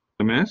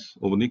the mass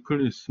of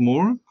nickel is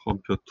small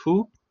compared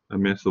to the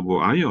mass of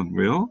iron,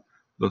 where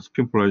the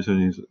spin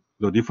polarization is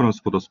the difference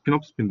for the spin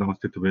up, spin down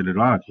state very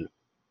large.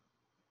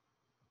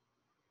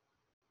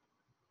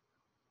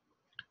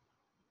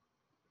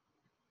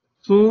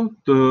 So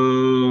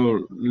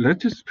the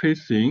lattice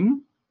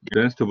spacing,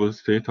 density of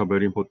state are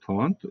very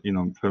important in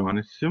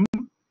ferromagnetism.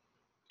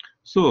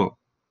 So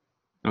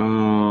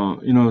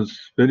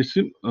very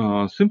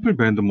simple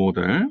band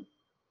model,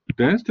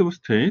 density of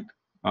state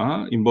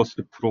are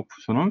inversely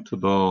proportional to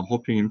the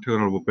Hoping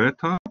integral of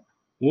beta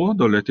or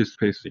the lattice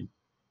spacing.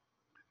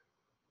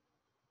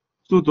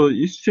 So the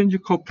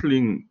exchange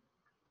coupling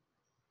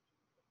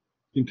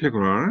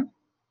integral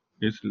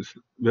is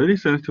very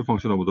sensitive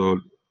function of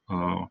the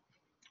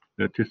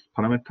lattice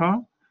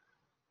parameter.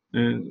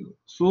 And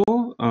so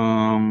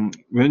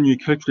when you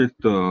calculate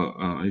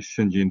the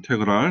exchange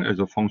integral as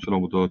a function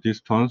of the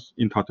distance,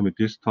 interatomic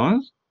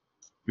distance,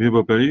 we have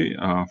a very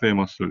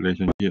famous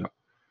relation here.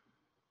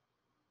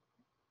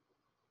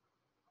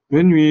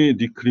 When we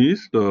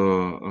decrease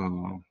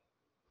the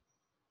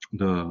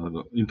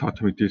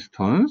interatomic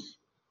distance,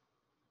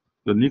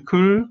 the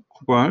nickel,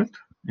 cobalt,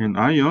 and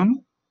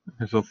iron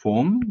has a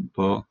form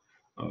the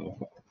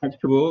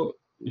particle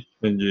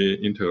exchange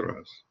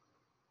integrals.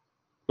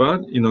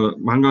 But in a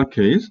mangan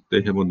case,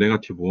 they have a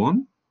negative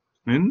one,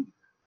 and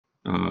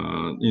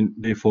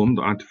they form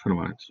the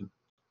antiferromagnetism.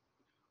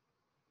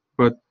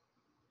 But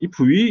if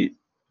we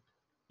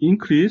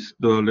increase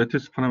the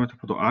lattice parameter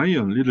for the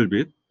iron a little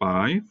bit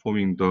by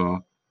forming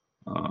the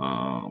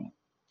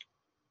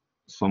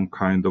some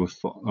kind of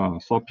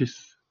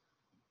surface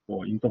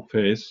or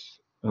interface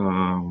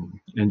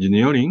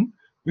engineering,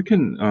 we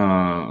can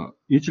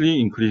easily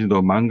increase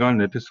the mangan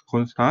lattice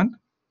constant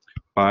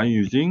by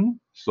using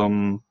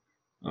some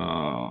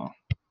how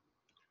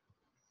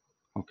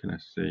can I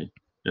say?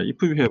 Yeah, if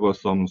we have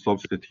some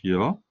substrate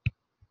here,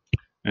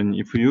 and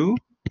if you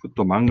put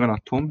the mangan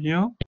atom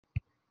here,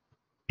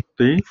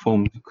 they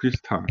form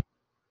crystal.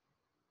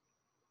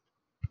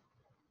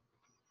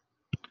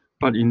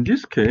 But in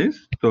this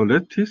case, the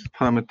lattice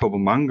parameter of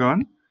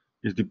mangan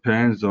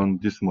depends on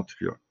this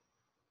material.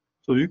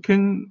 So you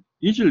can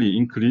easily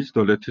increase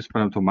the lattice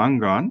parameter of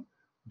mangan,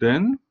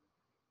 then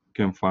you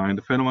can find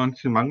the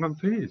ferromagnetic mangan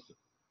phase.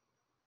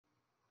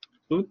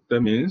 So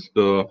that means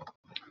the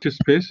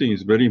spacing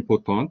is very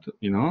important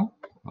in a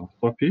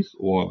surface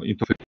or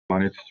interface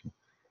magnetism.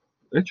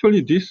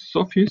 Actually, this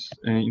surface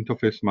and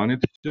interface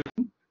magnetism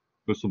is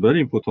also very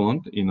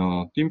important in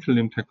thin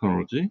film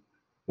technology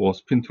or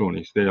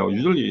spintronics. They are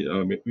usually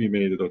we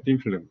made the thin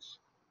films.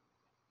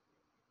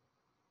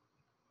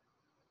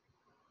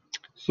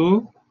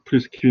 So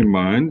please keep in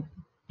mind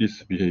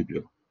this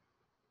behavior.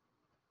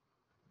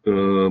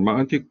 The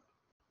magnetic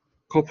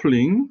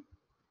coupling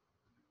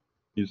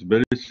is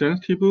very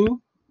sensitive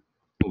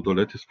of the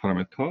lattice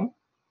parameter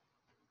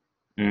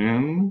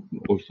and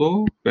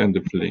also band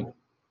filling.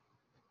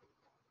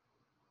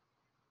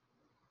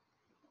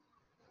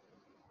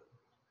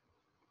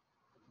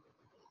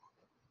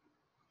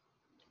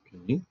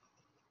 Okay.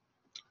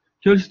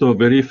 Here's the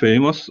very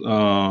famous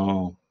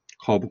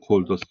curve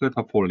called the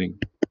Sleta Pauling.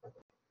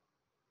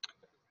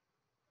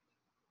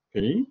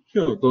 Okay,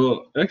 here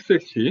the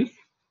x-axis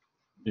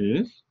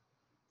is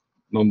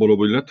number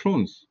of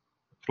electrons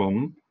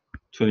from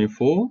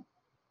 24,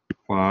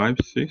 5,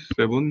 6,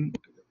 7,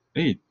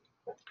 8.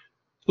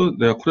 So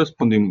they are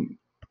corresponding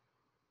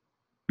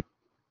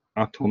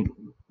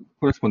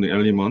corresponding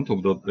element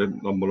of the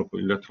number of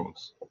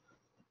electrons.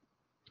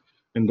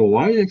 And the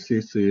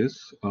y-axis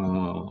is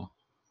Bohr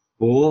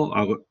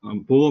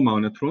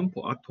magnetron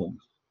for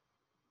atoms.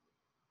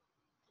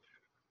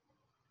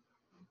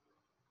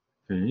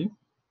 Okay.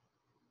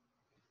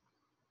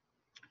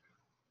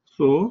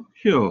 So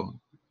here,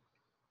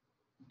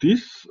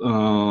 this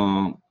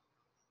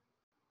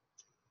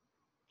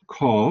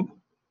curve,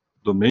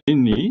 the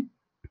mainly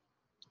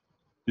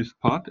this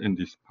part and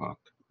this part.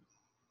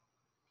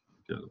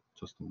 Yeah,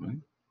 just a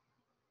moment.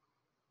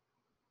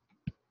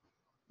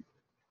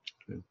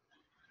 Okay.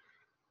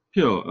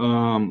 Here,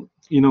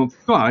 in a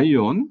pure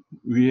ion,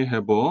 we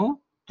have a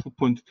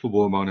 2.2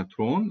 Bohr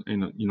magnetron,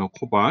 and in a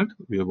cobalt,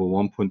 we have a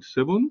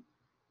 1.7,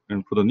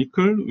 and for the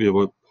nickel, we have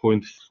a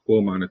 0.4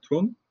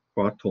 magnetron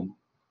per atom.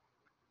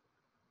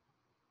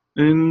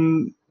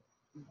 And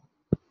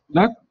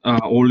not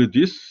only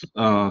this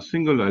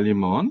single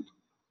element,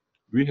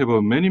 we have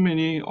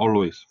many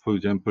alloys. For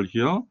example,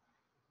 here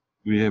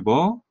we have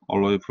a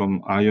alloy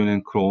from iron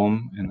and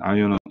chrome, and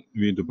iron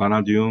with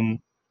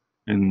vanadium,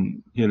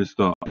 and here is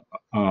the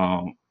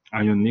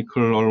iron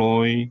nickel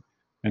alloy,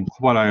 and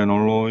cobalt iron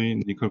alloy,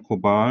 nickel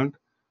cobalt,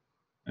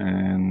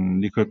 and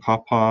nickel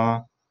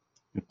copper,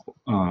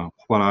 cobalt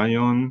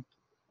iron.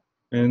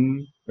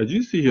 And as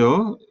you see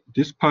here,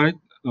 despite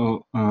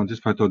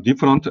the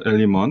different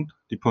element,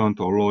 different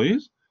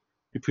alloys,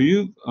 if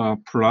you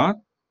plot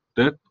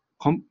that,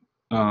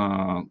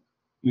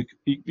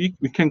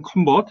 we can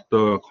convert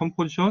the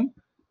composition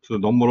to the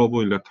number of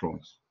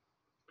electrons.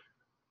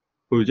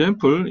 For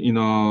example, in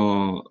a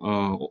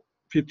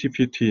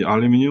 50-50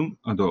 aluminum,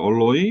 the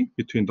alloy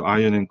between the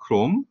iron and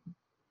chrome,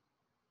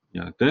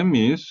 yeah, that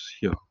means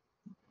here,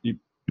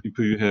 if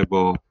you have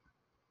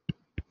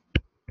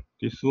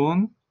this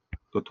one,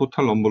 the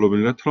total number of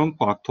electrons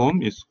per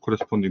atom is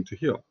corresponding to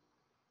here.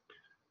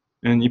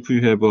 And if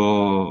you have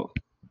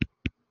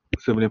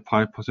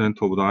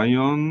 75% of the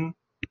iron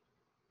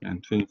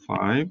and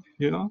 25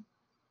 here,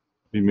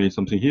 we made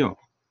something here,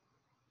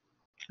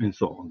 and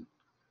so on.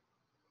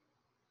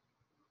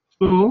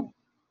 So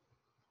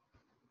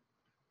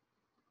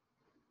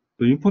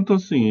the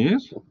important thing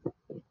is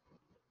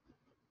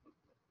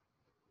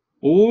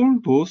all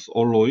those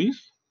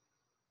alloys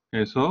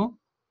has a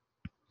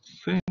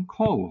same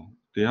curve.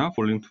 They are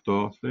falling to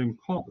the same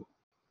curve.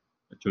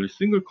 actually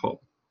single curve,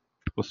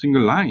 a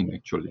single line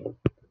actually.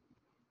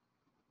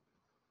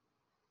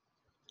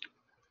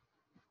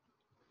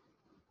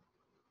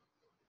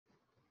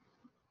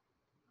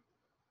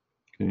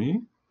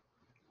 Okay,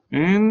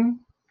 and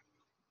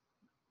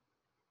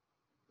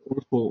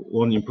also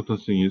one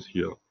important thing is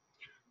here.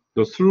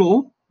 The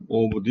slope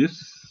of this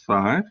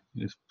side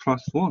is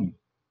 +1.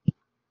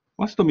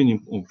 What's the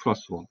meaning of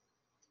 +1?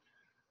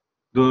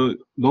 The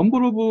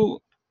number of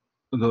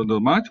the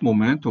mass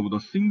moment of the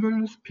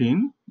single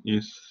spin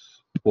is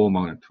 4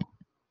 magnetron.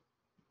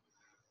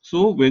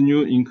 So when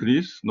you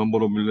increase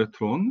number of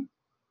electron,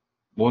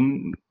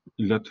 1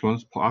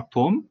 electrons per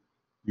atom,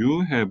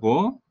 you have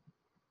a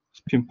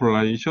spin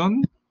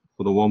polarization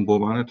for the 1 Bohr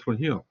magnetron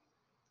here.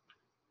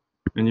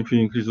 And if you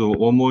increase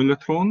 1 more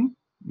electron,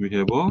 we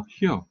have a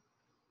here.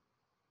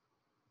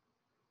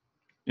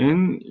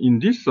 And in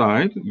this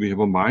side, we have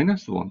a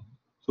 -1.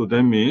 So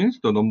that means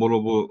the number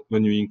of,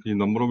 when you increase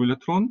number of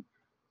electron,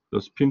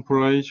 the spin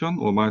polarization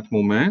or mass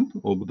moment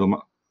of the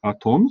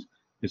atoms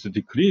is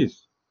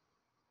decreased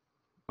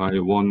by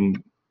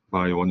one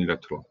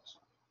electron.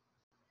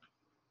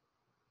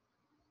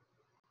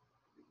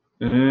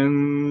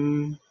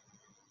 And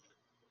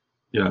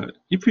yeah,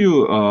 if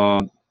you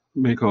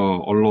make a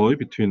alloy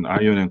between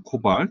iron and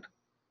cobalt,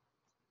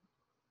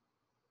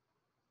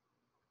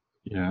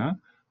 yeah,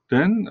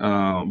 then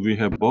we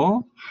have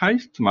a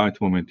highest mass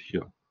moment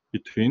here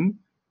between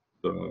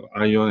the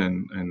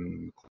iron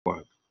and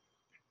cobalt.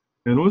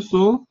 And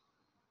also,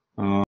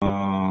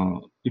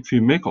 if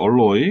you make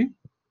alloy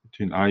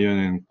between iron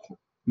and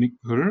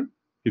nickel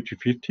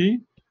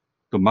 50-50,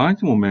 the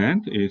mass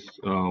moment is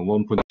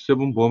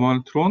 1.7 Bohr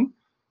magnetron,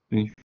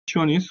 and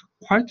fusion is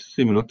quite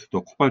similar to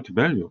the cobalt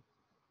value.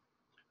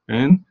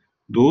 And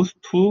those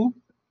two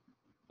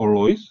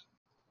alloys,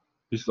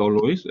 these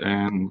alloys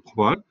and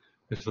cobalt,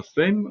 has the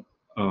same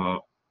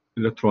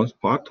electrons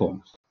per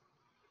atoms.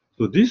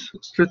 So this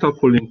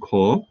Slater-Pauling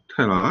curve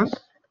tells us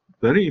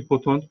very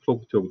important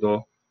property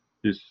of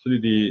these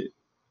 3D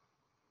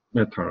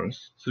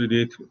metals,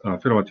 3D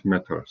ferromagnetic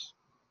metals.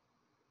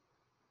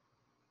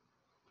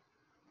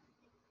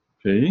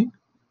 Okay,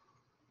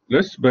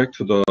 let's back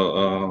to the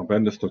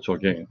band structure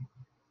again.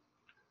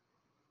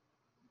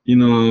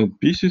 In a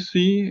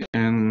BCC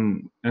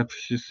and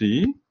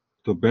FCC,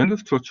 the band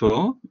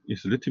structure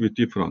is a little bit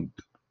different.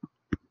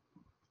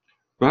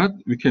 But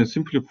we can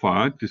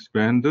simplify this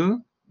band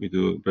with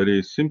a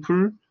very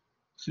simple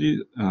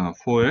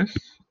 4S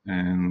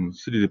and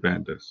 3D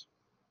bands.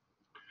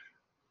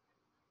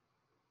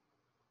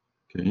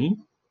 Okay,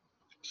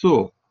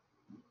 so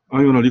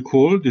I want to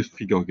recall this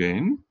figure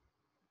again.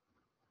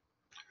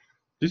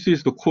 This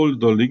is called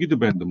the rigid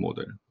band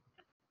model.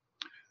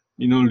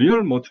 In a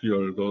real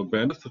material, the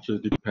band structure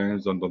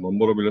depends on the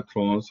number of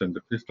electrons and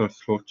the crystal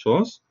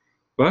structures,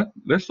 but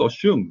let's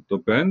assume the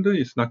band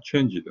is not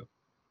changed.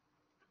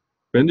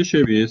 Band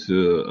shape is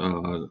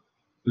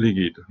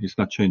rigid, it's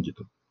not changed.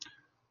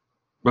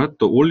 But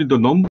only the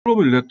number of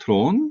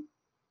electron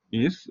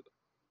is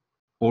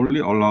only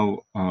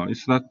allow,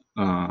 it's not,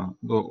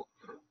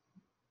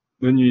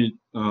 when you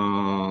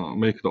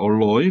make the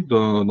alloy,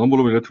 the number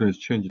of electrons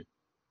is changed.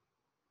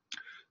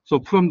 So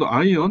from the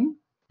iron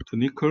to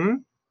nickel,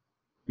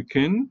 we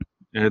can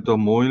add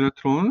more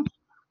electrons.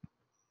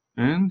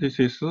 And this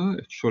is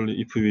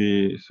actually, if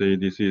we say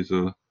this is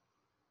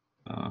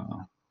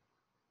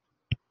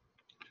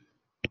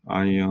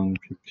iron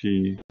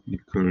 50,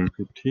 nickel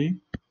 50,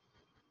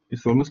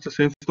 it's almost the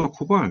same as the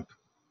cobalt.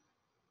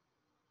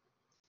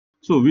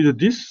 So with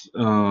this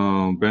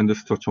band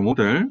structure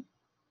model,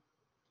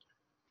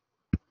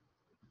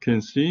 you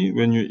can see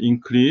when you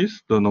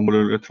increase the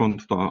number of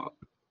electrons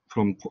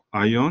from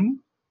iron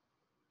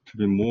to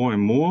be more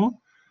and more,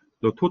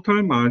 the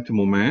total magnetic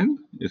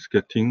moment is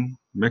getting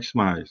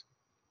maximized.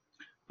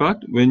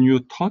 But when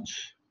you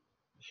touch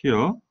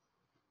here,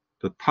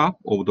 the top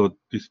of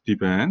this D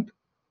band,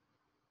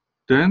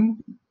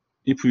 then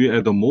if we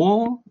add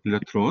more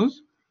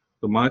electrons,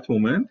 the magnetic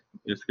moment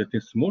is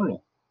getting smaller.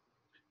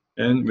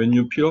 And when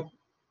you peel up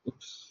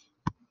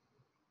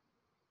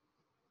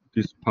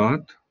this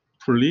part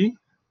fully,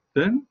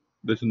 then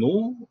there's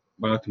no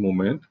magnetic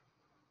moment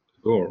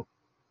at all.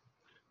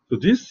 So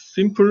this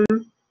simple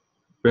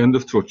band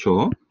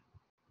structure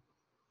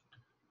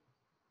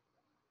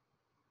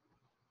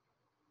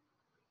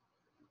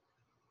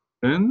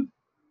then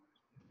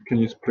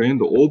can explain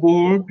the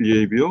overall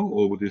behavior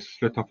of this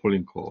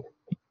Slater-Pauling curve.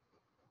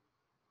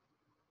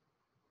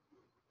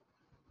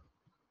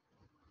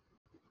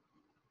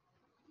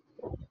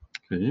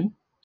 Okay.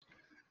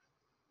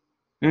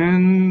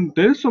 And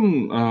there's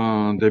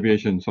some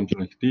deviation, something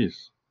like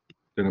this.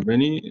 There are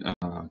many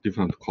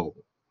different curves.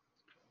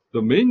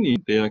 The mainly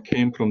they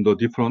came from the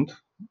different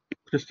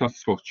crystal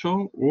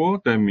structure, or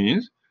that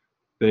means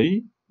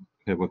they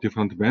have a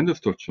different band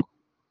structure.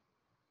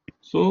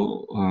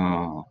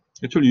 So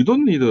actually, you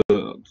don't need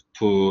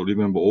to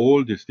remember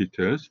all these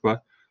details,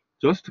 but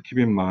just to keep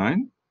in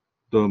mind,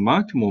 the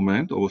magnetic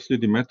moment of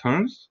 3D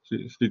metals,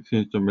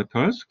 3D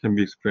metals can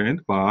be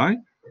explained by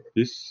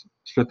this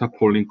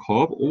Sleta-Pauling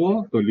curve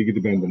or the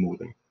rigid band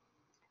model.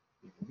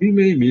 We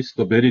may miss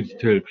the very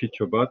detailed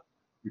picture, but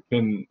we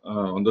can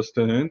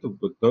understand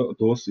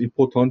those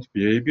important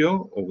behavior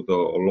of the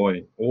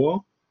alloying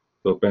or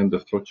the band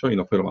structure in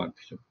a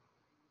ferromagnetism.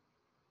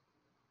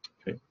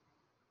 Okay.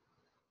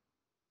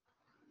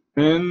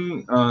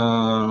 And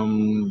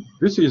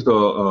this is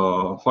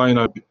the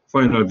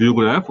final view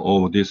graph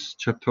of this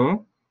chapter.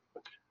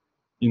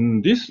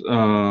 In this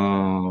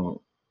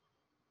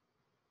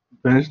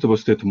balanced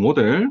state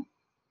model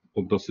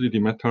of the 3D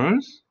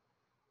metals,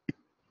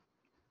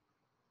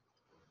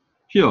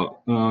 here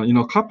in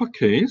a copper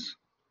case,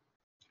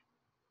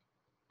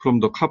 from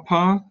the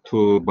copper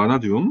to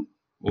vanadium,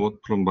 or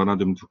from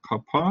vanadium to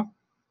copper,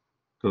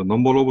 the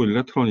number of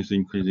electrons is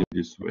increasing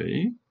this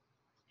way.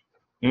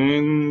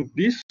 And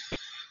this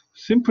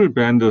simple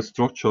band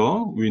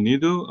structure, we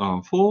need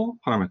 4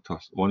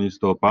 parameters. One is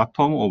the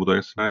bottom of the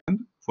S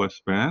band,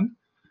 first band,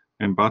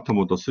 and bottom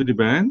of the 3D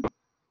band,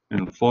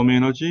 and Fermi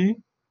energy,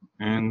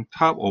 and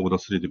top of the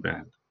 3D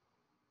band.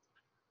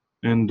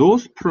 And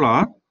those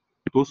plot,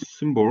 those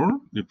symbols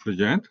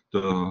represent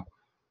the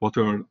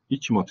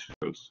each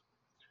materials.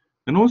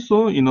 And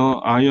also in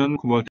iron,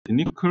 cobalt,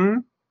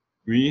 nickel,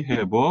 we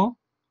have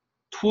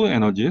 2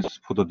 energies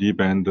for the D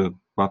band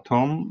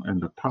bottom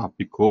and the top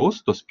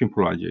because the spin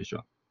polarization.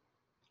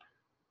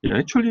 Yeah,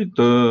 actually,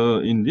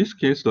 in this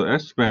case, the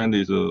S band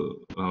is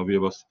we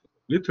have a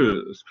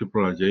little spin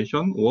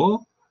polarization or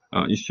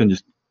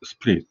exchange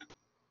split.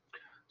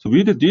 So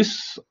with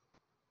this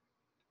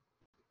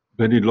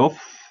very rough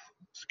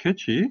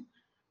sketchy,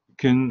 you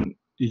can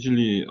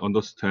easily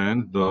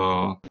understand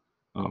the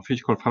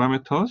physical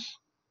parameters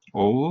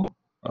of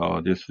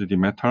these 3D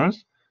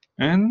metals,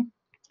 and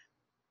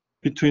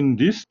between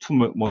these two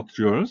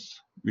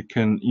materials, we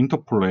can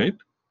interpolate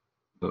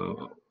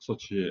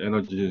such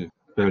energy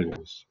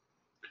values.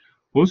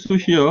 Also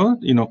here,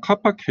 in a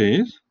copper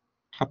case,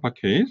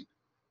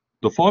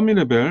 the Fermi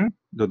level,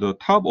 the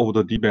top of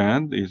the D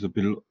band is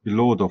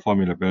below the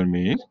Fermi level,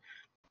 means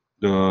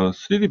the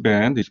 3D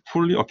band is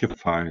fully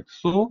occupied.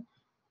 So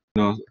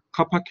in a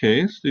copper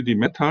case, 3D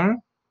metal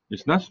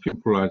is not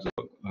spin polarized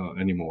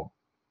anymore.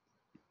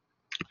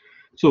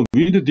 So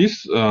with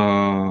this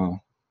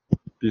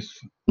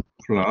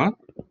plot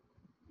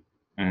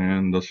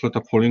and the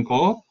Sleta-Pauling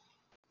curve,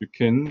 you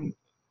can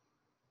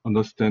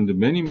understand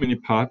many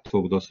parts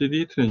of the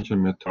 3D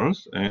transition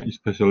metals, and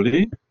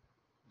especially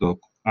the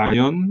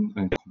iron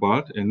and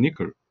cobalt and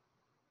nickel.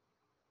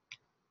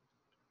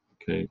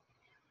 Okay.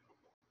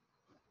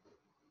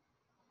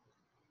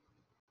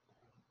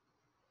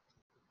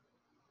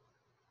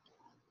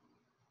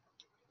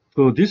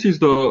 So this is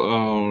the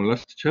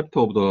last chapter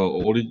of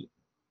the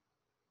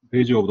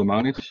page of the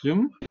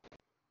magnetism.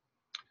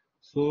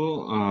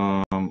 So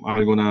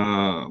I'm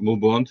gonna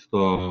move on to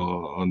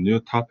the new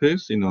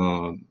topics in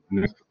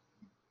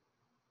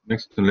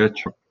next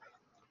lecture.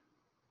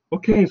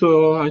 Okay,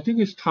 so I think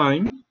it's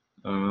time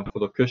for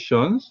the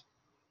questions.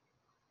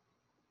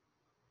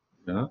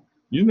 Yeah,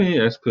 you may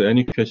ask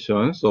any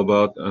questions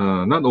about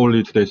not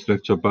only today's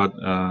lecture, but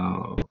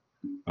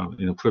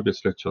in the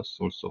previous lectures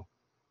also.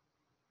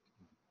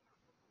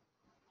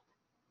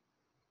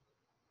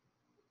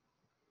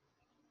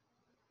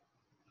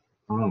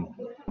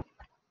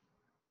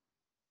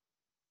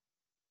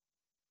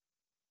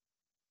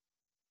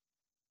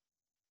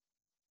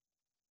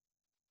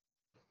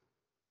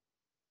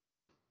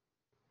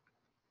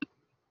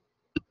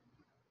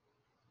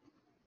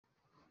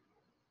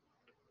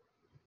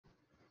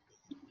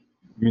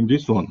 I mean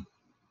this one,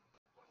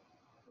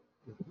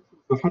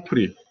 the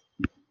factory.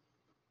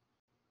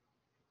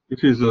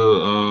 It is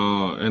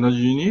energy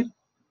unit.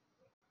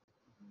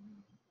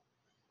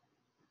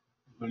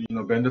 In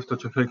a band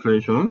structure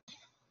calculation.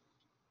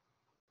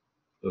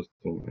 Just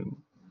a moment.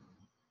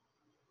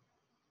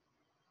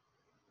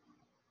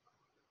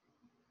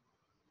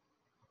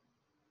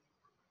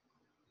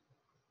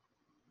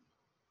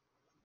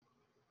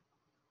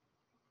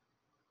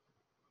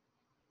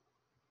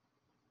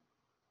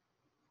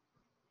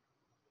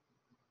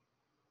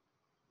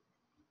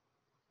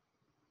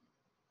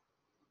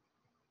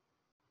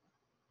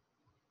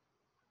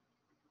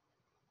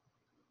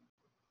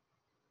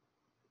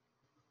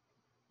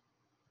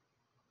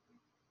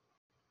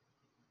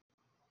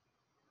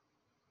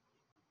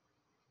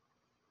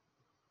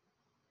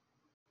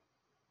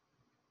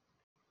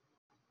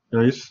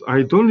 Yes,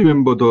 I don't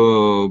remember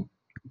the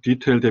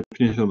detailed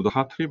definition of the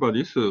Hartree, but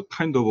it's a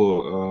kind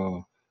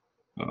of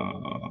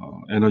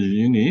energy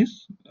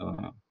units.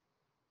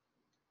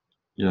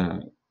 Yeah,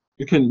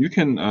 you can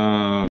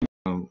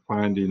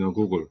find in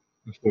Google.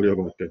 Sorry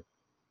about that.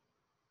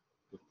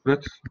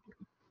 Correct.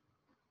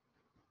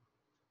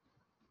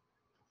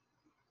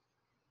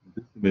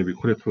 Maybe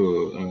correct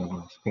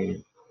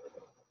spelling.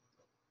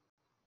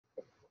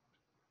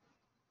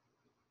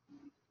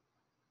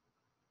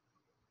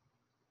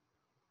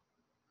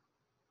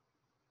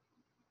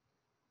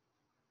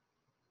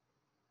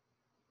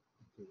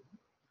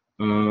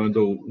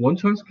 The one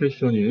chance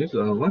question is,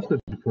 what's the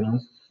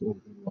difference of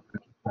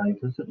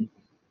titles?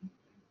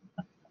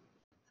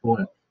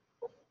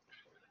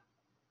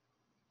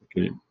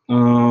 Okay.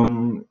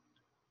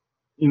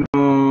 In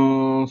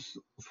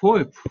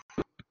 4F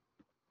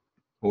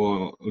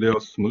or rare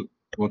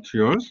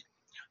materials,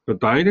 the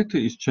direct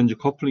exchange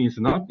coupling is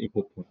not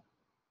important.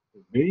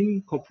 The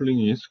main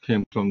coupling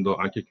came from the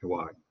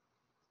RKKY.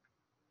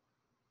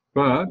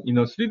 But in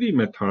a 3D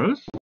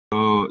metals,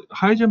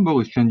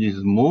 Heisenberg exchange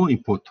is more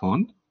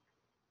important.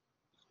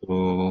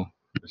 So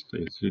let's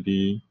say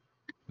 3D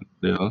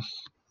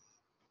layers.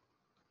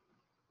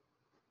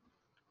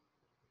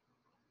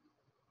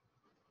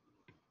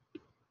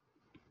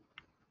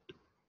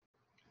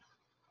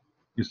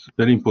 It's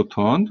very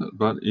important,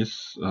 but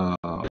it's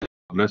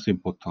less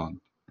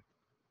important.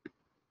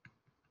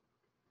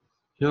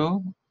 Here,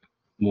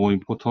 more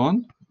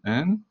important,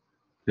 and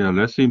they are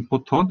less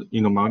important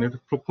in the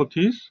magnetic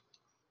properties.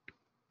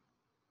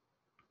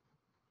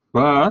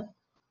 But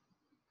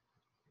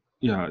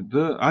yeah,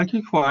 the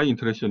RKY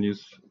interaction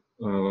is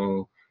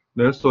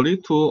necessary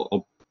to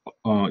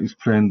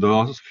explain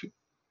the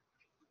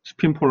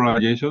spin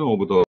polarization of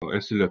the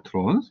s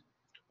electrons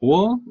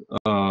or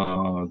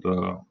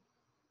the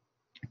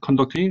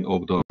conducting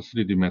of the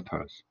 3D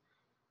metals.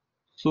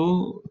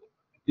 So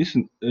it's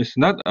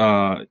not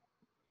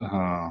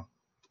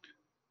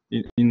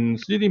in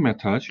 3D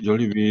metals,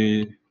 usually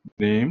we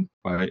name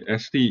by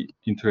SD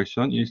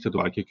interaction instead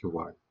of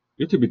RKQY.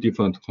 It will be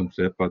different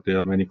concept, but there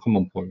are many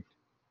common points.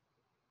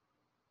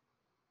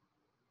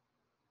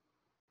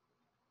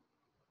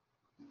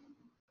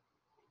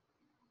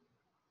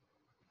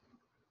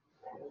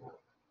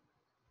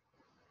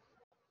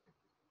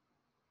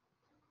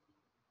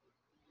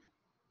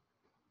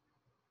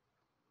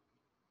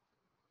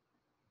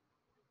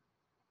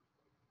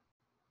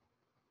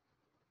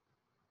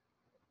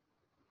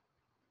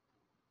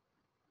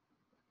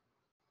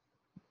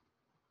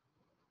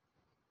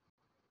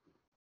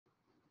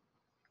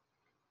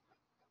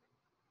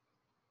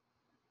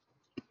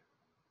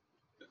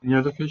 Any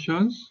other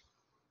questions?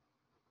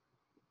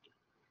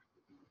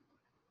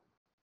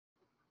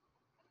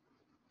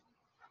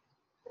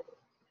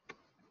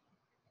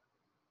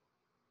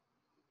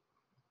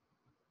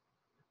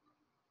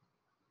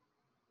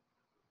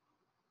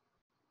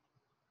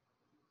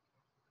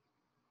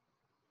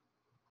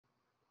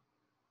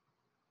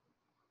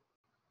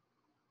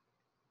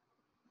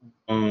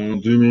 Do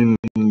you mean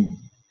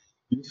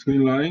this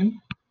green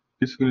line?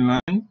 This green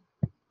line?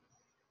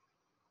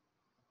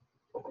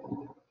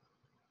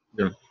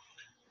 Yeah.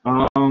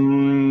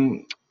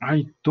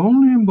 I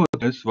don't remember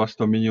that's what's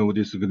the meaning of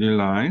these green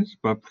lines,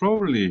 but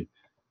probably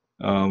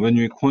when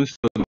we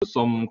consider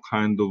some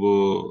kind of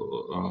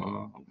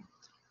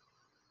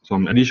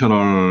some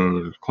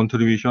additional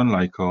contribution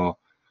like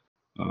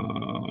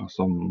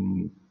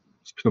some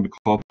spin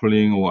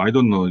coupling, or I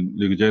don't know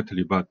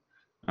exactly, but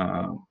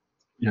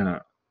yeah,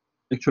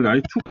 actually I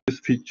took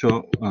this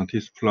picture,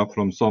 this plot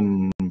from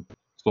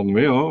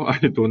somewhere. I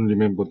don't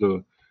remember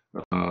the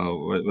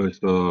where's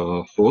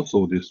the source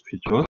of these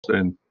pictures,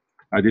 and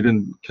I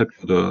didn't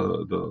capture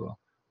the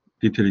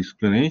detailed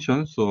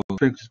explanation. So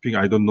frankly speaking,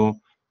 I don't know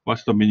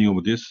what's the meaning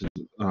of this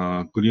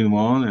green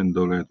one and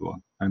the red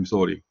one. I'm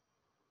sorry.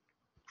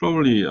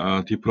 Probably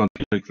different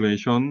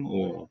calculation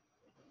or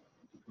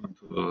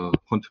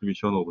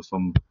contribution of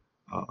some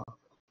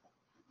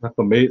not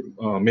the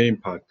main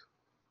part.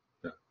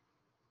 Yeah.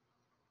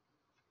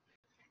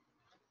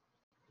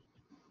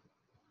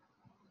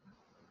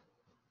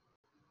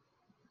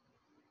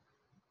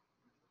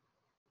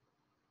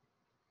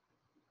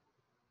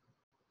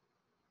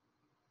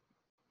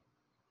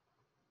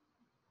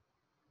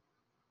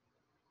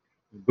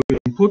 The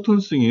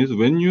important thing is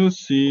when you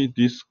see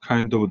this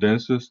kind of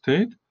dense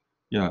state,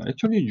 yeah,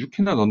 actually you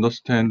cannot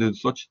understand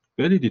such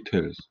very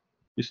details.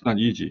 It's not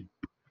easy.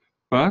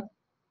 But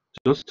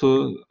just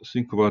to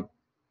think about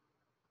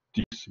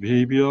this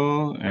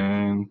behavior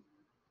and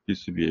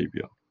this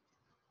behavior.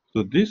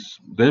 So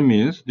that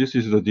means this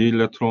is the d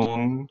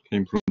electron,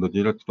 came from the d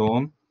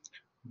electron.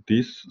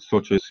 This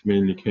structure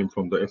mainly came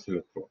from the s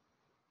electron.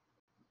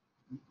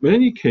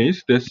 Many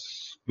cases,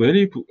 that's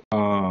very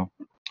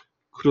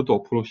crude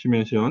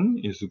approximation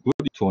is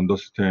good to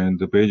understand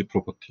the Bayes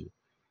property.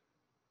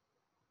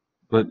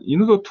 But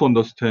in order to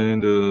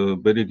understand the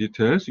very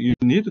details, you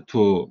need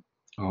to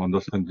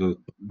understand the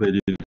very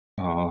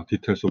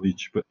details of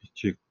each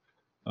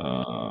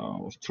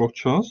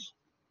structures.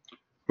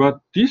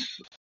 But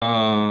this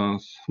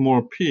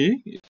small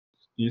p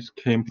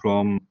came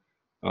from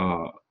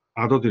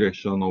other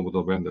direction of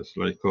the bands.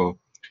 Like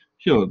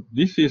here,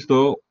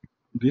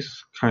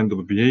 this kind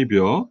of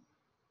behavior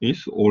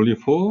is only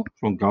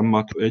from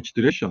gamma to h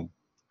direction.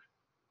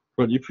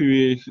 But if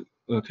we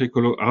take a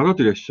look at other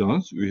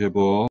directions, we have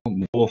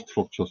more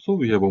structure, so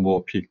we have a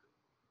more peak.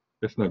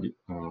 That's not it.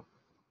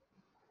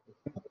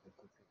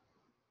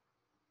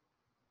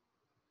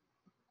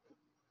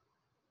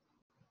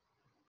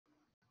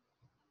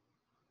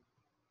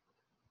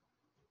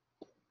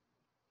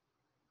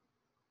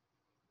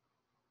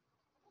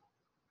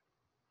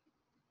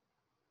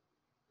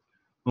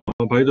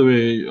 By the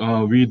way,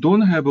 we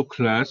don't have a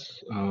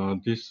class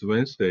this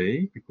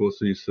Wednesday because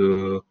it's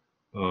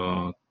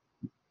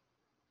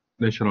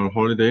national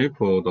holiday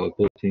for the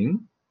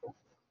voting.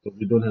 So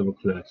we don't have a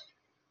class.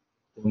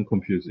 Don't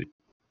confuse it.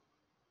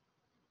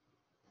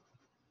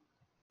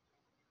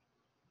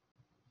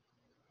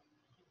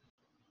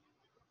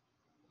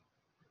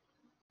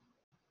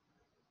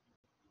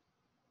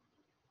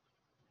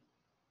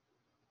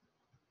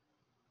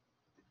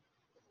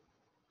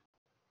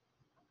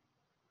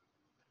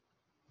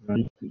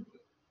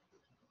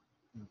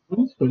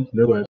 Please don't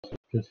never ask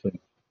questions.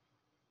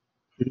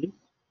 Please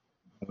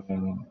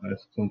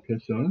ask some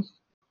questions.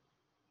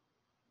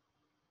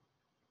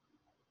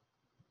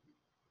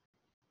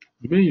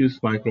 You may use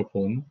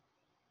microphone.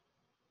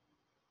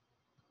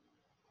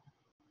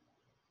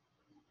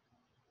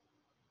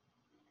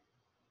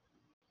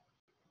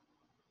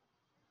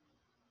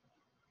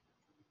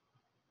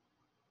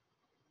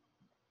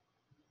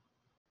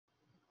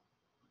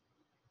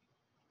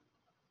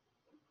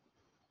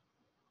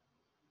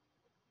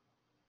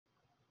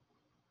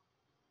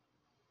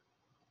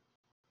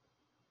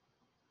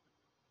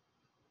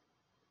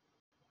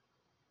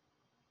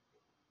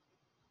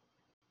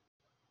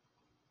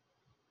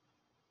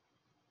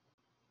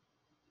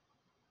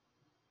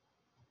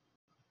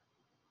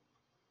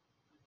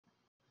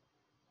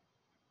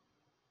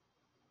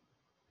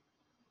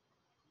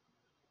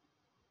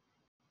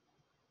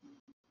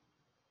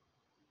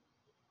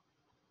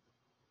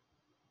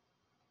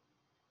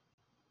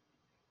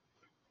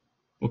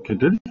 Okay,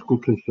 that is a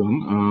good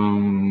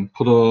question.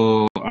 For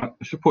the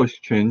super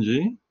exchange,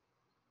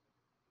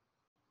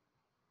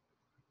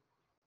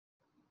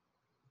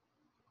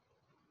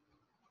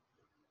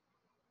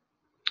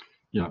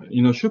 yeah,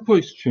 in a super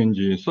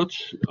exchange,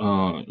 such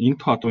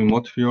interatomic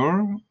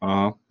material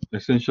are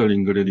essential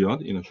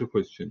ingredient in a super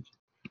exchange.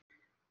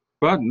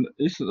 But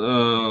it's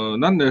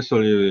not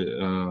necessarily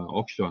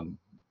oxygen.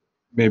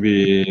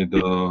 Maybe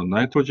the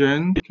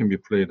nitrogen can be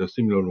played a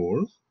similar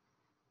role.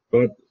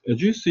 But as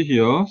you see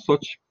here,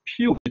 such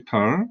p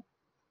orbital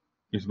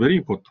is very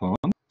important.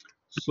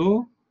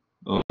 So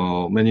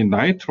many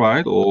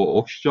nitride or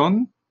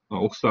oxygen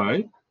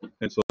oxide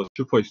has a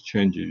super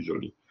exchange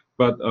usually.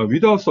 But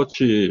without such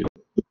p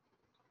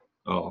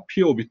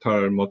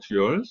orbital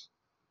materials,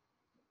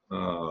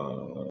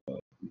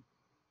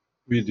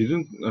 we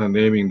didn't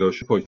naming the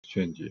super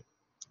exchange.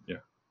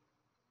 Yeah.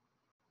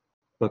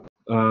 But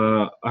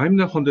I'm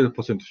not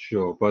 100%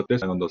 sure, but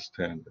that's I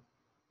understand.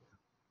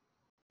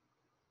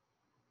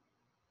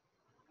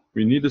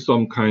 We need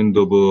some kind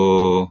of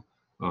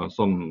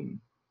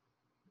some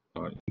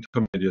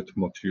intermediate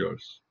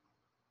materials.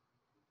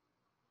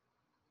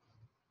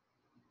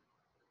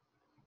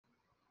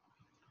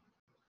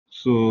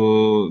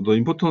 So the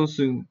important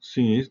thing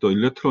is the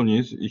electron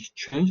is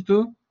exchanged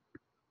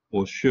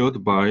or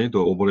shared by the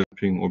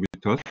overlapping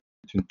orbitals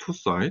between two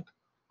sides,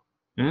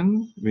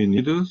 and we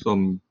need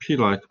some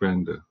p-like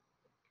band.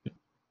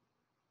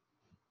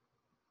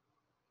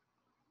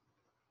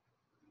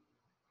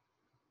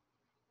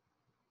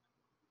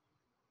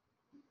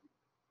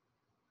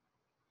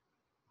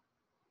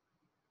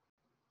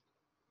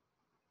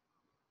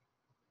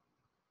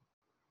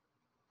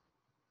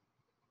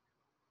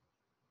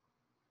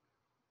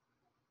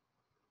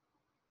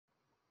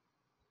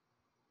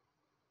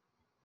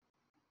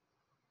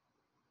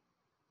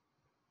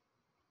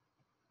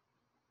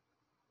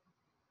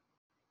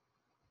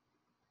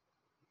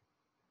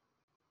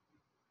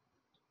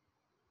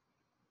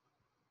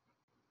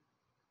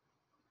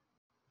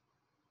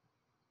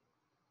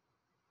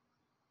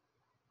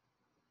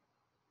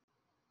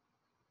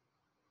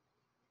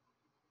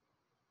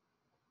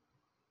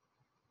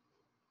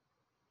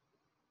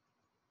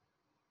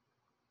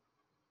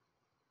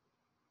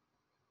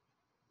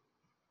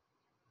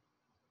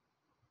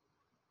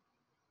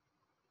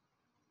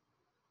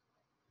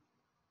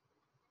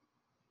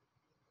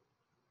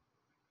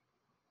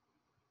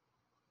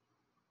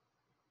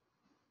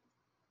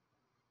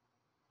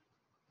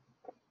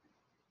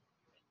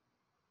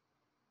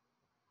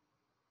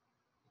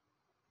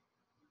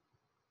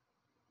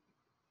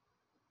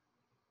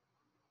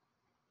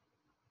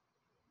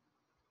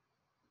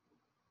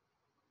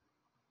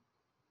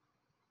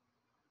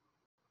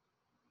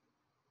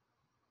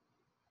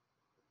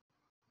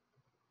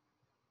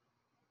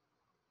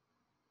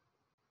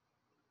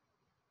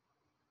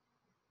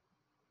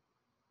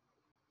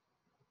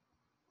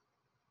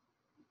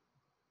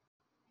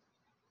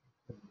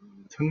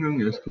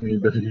 Chun-Yeol asked me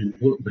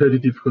very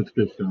difficult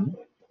question.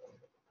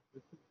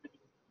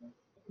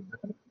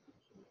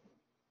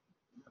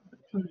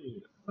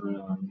 Actually,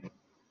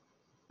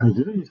 I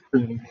didn't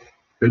explain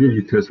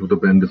very details of the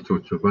band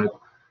structure, but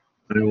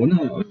I want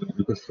to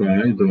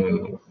emphasize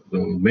the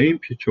main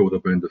feature of the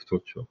band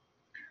structure.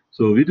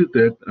 So with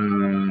that,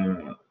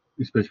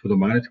 especially for the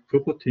magnetic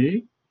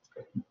property,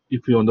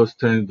 if you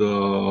understand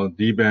the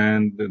D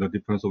band, the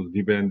difference of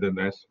D band and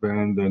S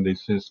band and the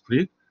exchange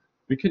split,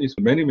 we can use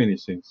many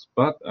things,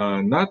 but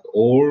not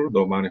all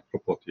the magnetic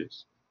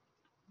properties.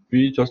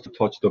 We just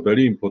touch the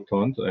very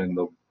important and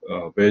the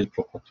basic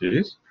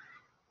properties.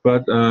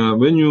 But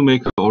when you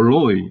make an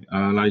alloy,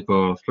 like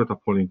a strata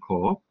Pauling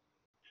curve,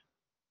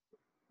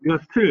 we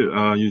are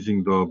still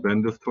using the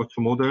band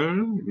structure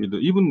model.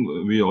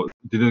 Even we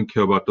didn't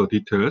care about the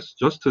details,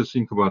 just to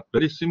think about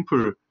very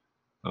simple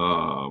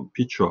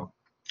picture,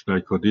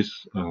 like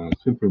this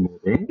simple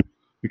model.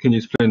 We can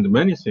explain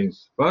many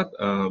things, but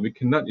we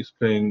cannot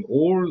explain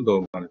all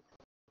the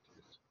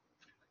manipulations.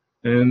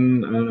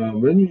 And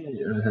when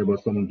we have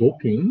some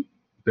doping,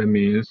 that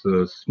means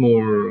a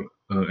small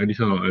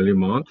additional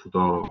element to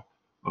the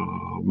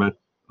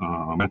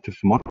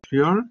matrix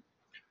material.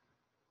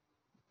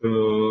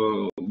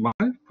 The my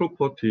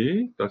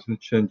property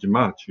doesn't change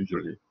much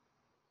usually,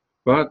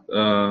 but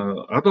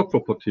other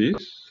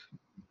properties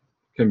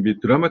can be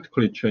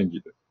dramatically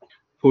changed.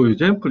 For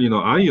example,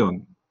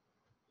 iron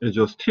is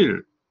a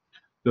steel.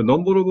 The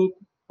number of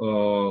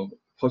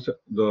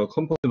the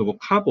component of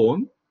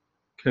carbon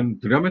can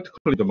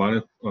dramatically the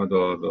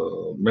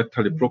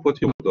metallic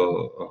property of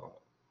the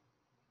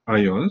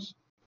ions.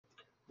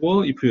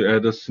 Or if you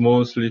add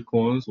small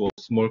silicones or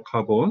small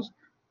carbons,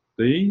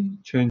 they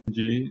change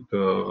the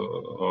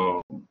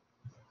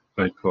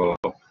like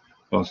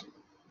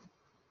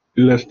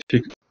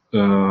elastic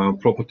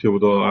property of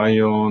the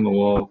ion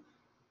or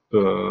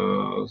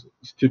the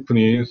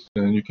stiffness,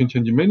 and you can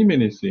change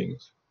many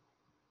things.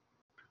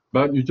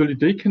 But usually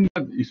they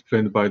cannot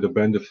explain by the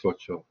band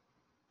structure.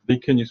 They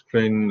can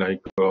explain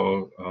like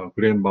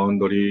grain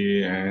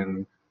boundary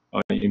and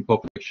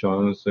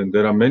imperfections, and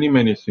there are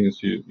many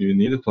things you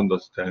need to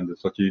understand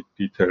such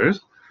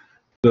details.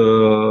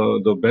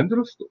 The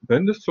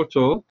band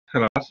structure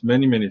tell us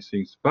many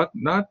things, but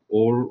not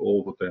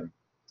all of them.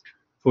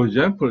 For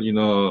example,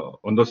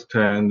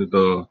 understand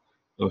the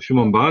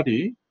human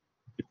body.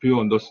 If you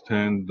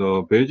understand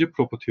the basic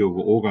property of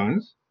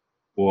organs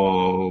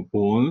or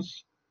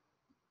bones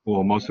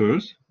or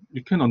muscles,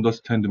 you can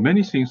understand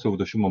many things of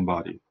the human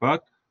body,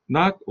 but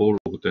not all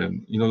of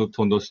them. In order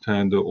to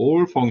understand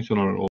all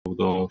functional of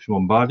the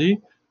human body,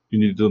 you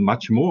need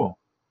much more.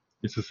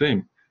 It's the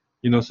same.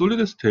 In a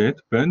solid state,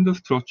 band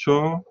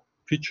structure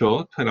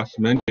feature tell us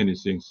many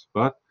things,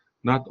 but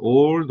not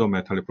all the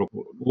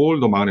all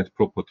the magnetic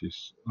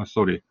properties.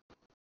 The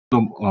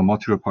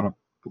material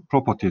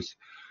properties.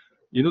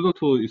 In order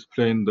to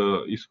explain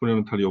the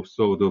experimentally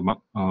observed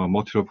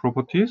material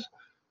properties,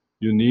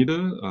 you need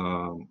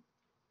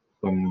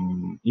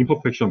some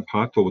imperfection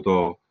part of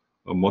the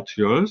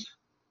materials,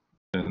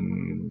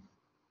 and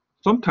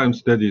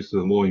sometimes that is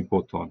more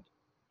important.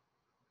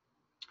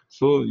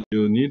 So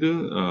you need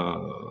to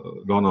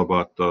learn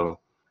about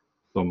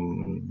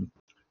some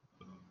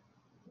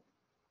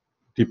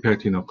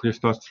defect in a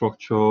crystal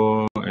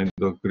structure and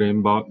the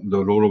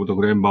role of the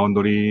grain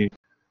boundary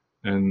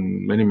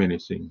and many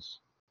things.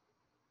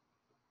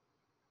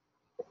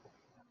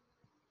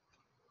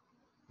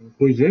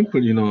 For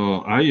example,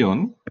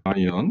 iron,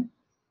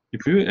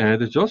 if you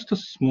add just a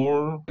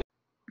small,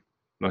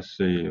 let's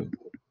say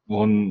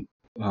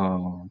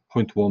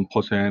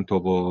 1.1%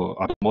 of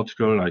other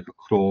material like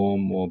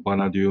chrome or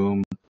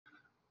vanadium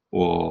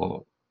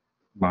or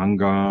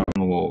mangan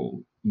or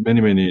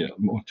many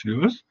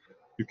materials,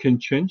 you can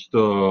change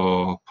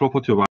the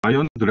property of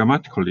iron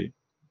dramatically.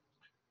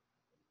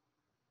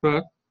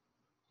 But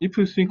if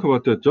you think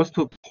about that, just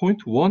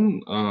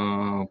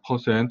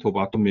 0.1% of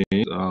atom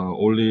means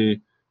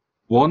only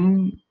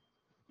one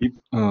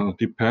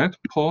defect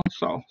per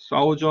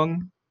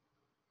 1,000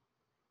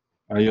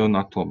 iron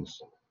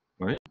atoms,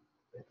 right?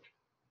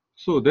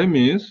 So that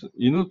means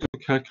in order to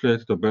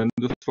calculate the band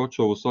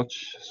structure of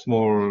such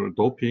small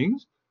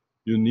dopings,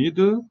 you need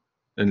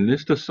at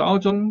least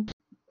 1,000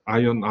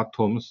 iron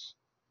atoms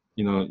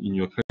in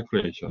your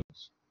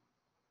calculations.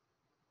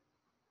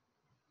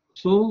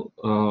 So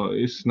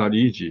it's not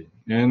easy.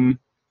 And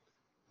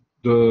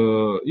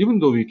even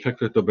though we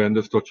calculate the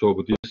band structure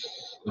of these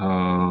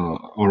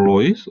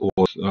alloys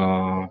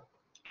or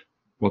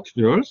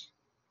materials,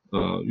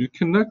 you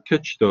cannot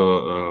catch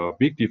the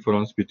big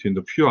difference between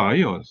the pure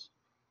ions.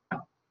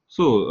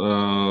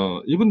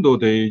 So even though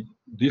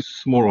this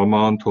small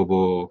amount of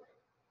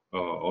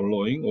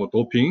alloying or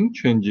doping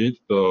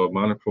changes the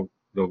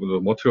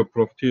material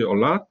property a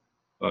lot,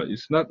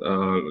 it's not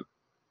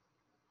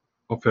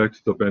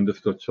affects the band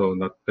structure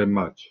not that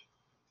much.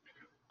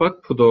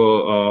 But for the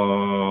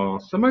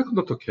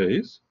semiconductor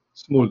case,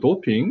 small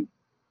doping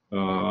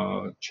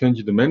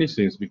changed many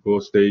things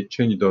because they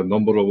changed the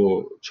number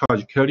of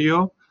charge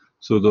carrier,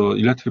 so the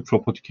electric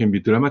property can be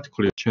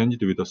dramatically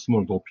changed with a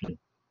small doping.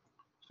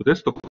 So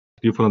that's the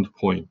different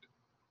point.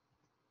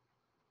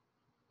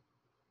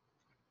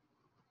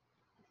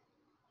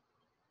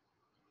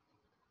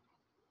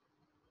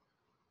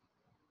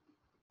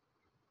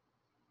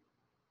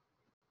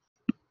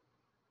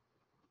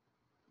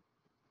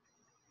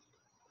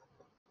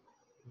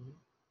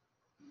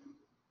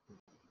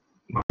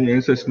 My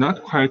answer is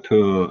not quite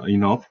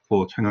enough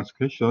for China's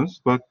questions,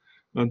 but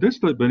that's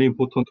a very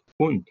important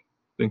point.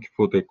 Thank you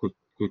for the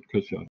good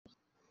question.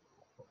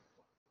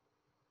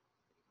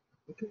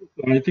 Okay,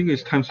 so I think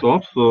it's time's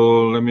up,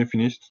 so let me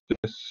finish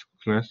this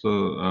class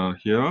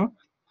here.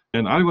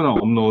 And I'm gonna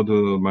upload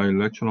my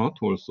lecture note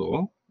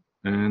also.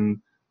 And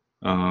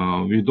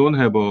We don't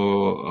have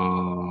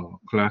a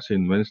class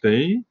in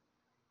Wednesday,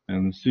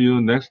 and see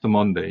you next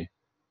Monday.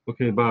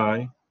 Okay,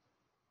 bye.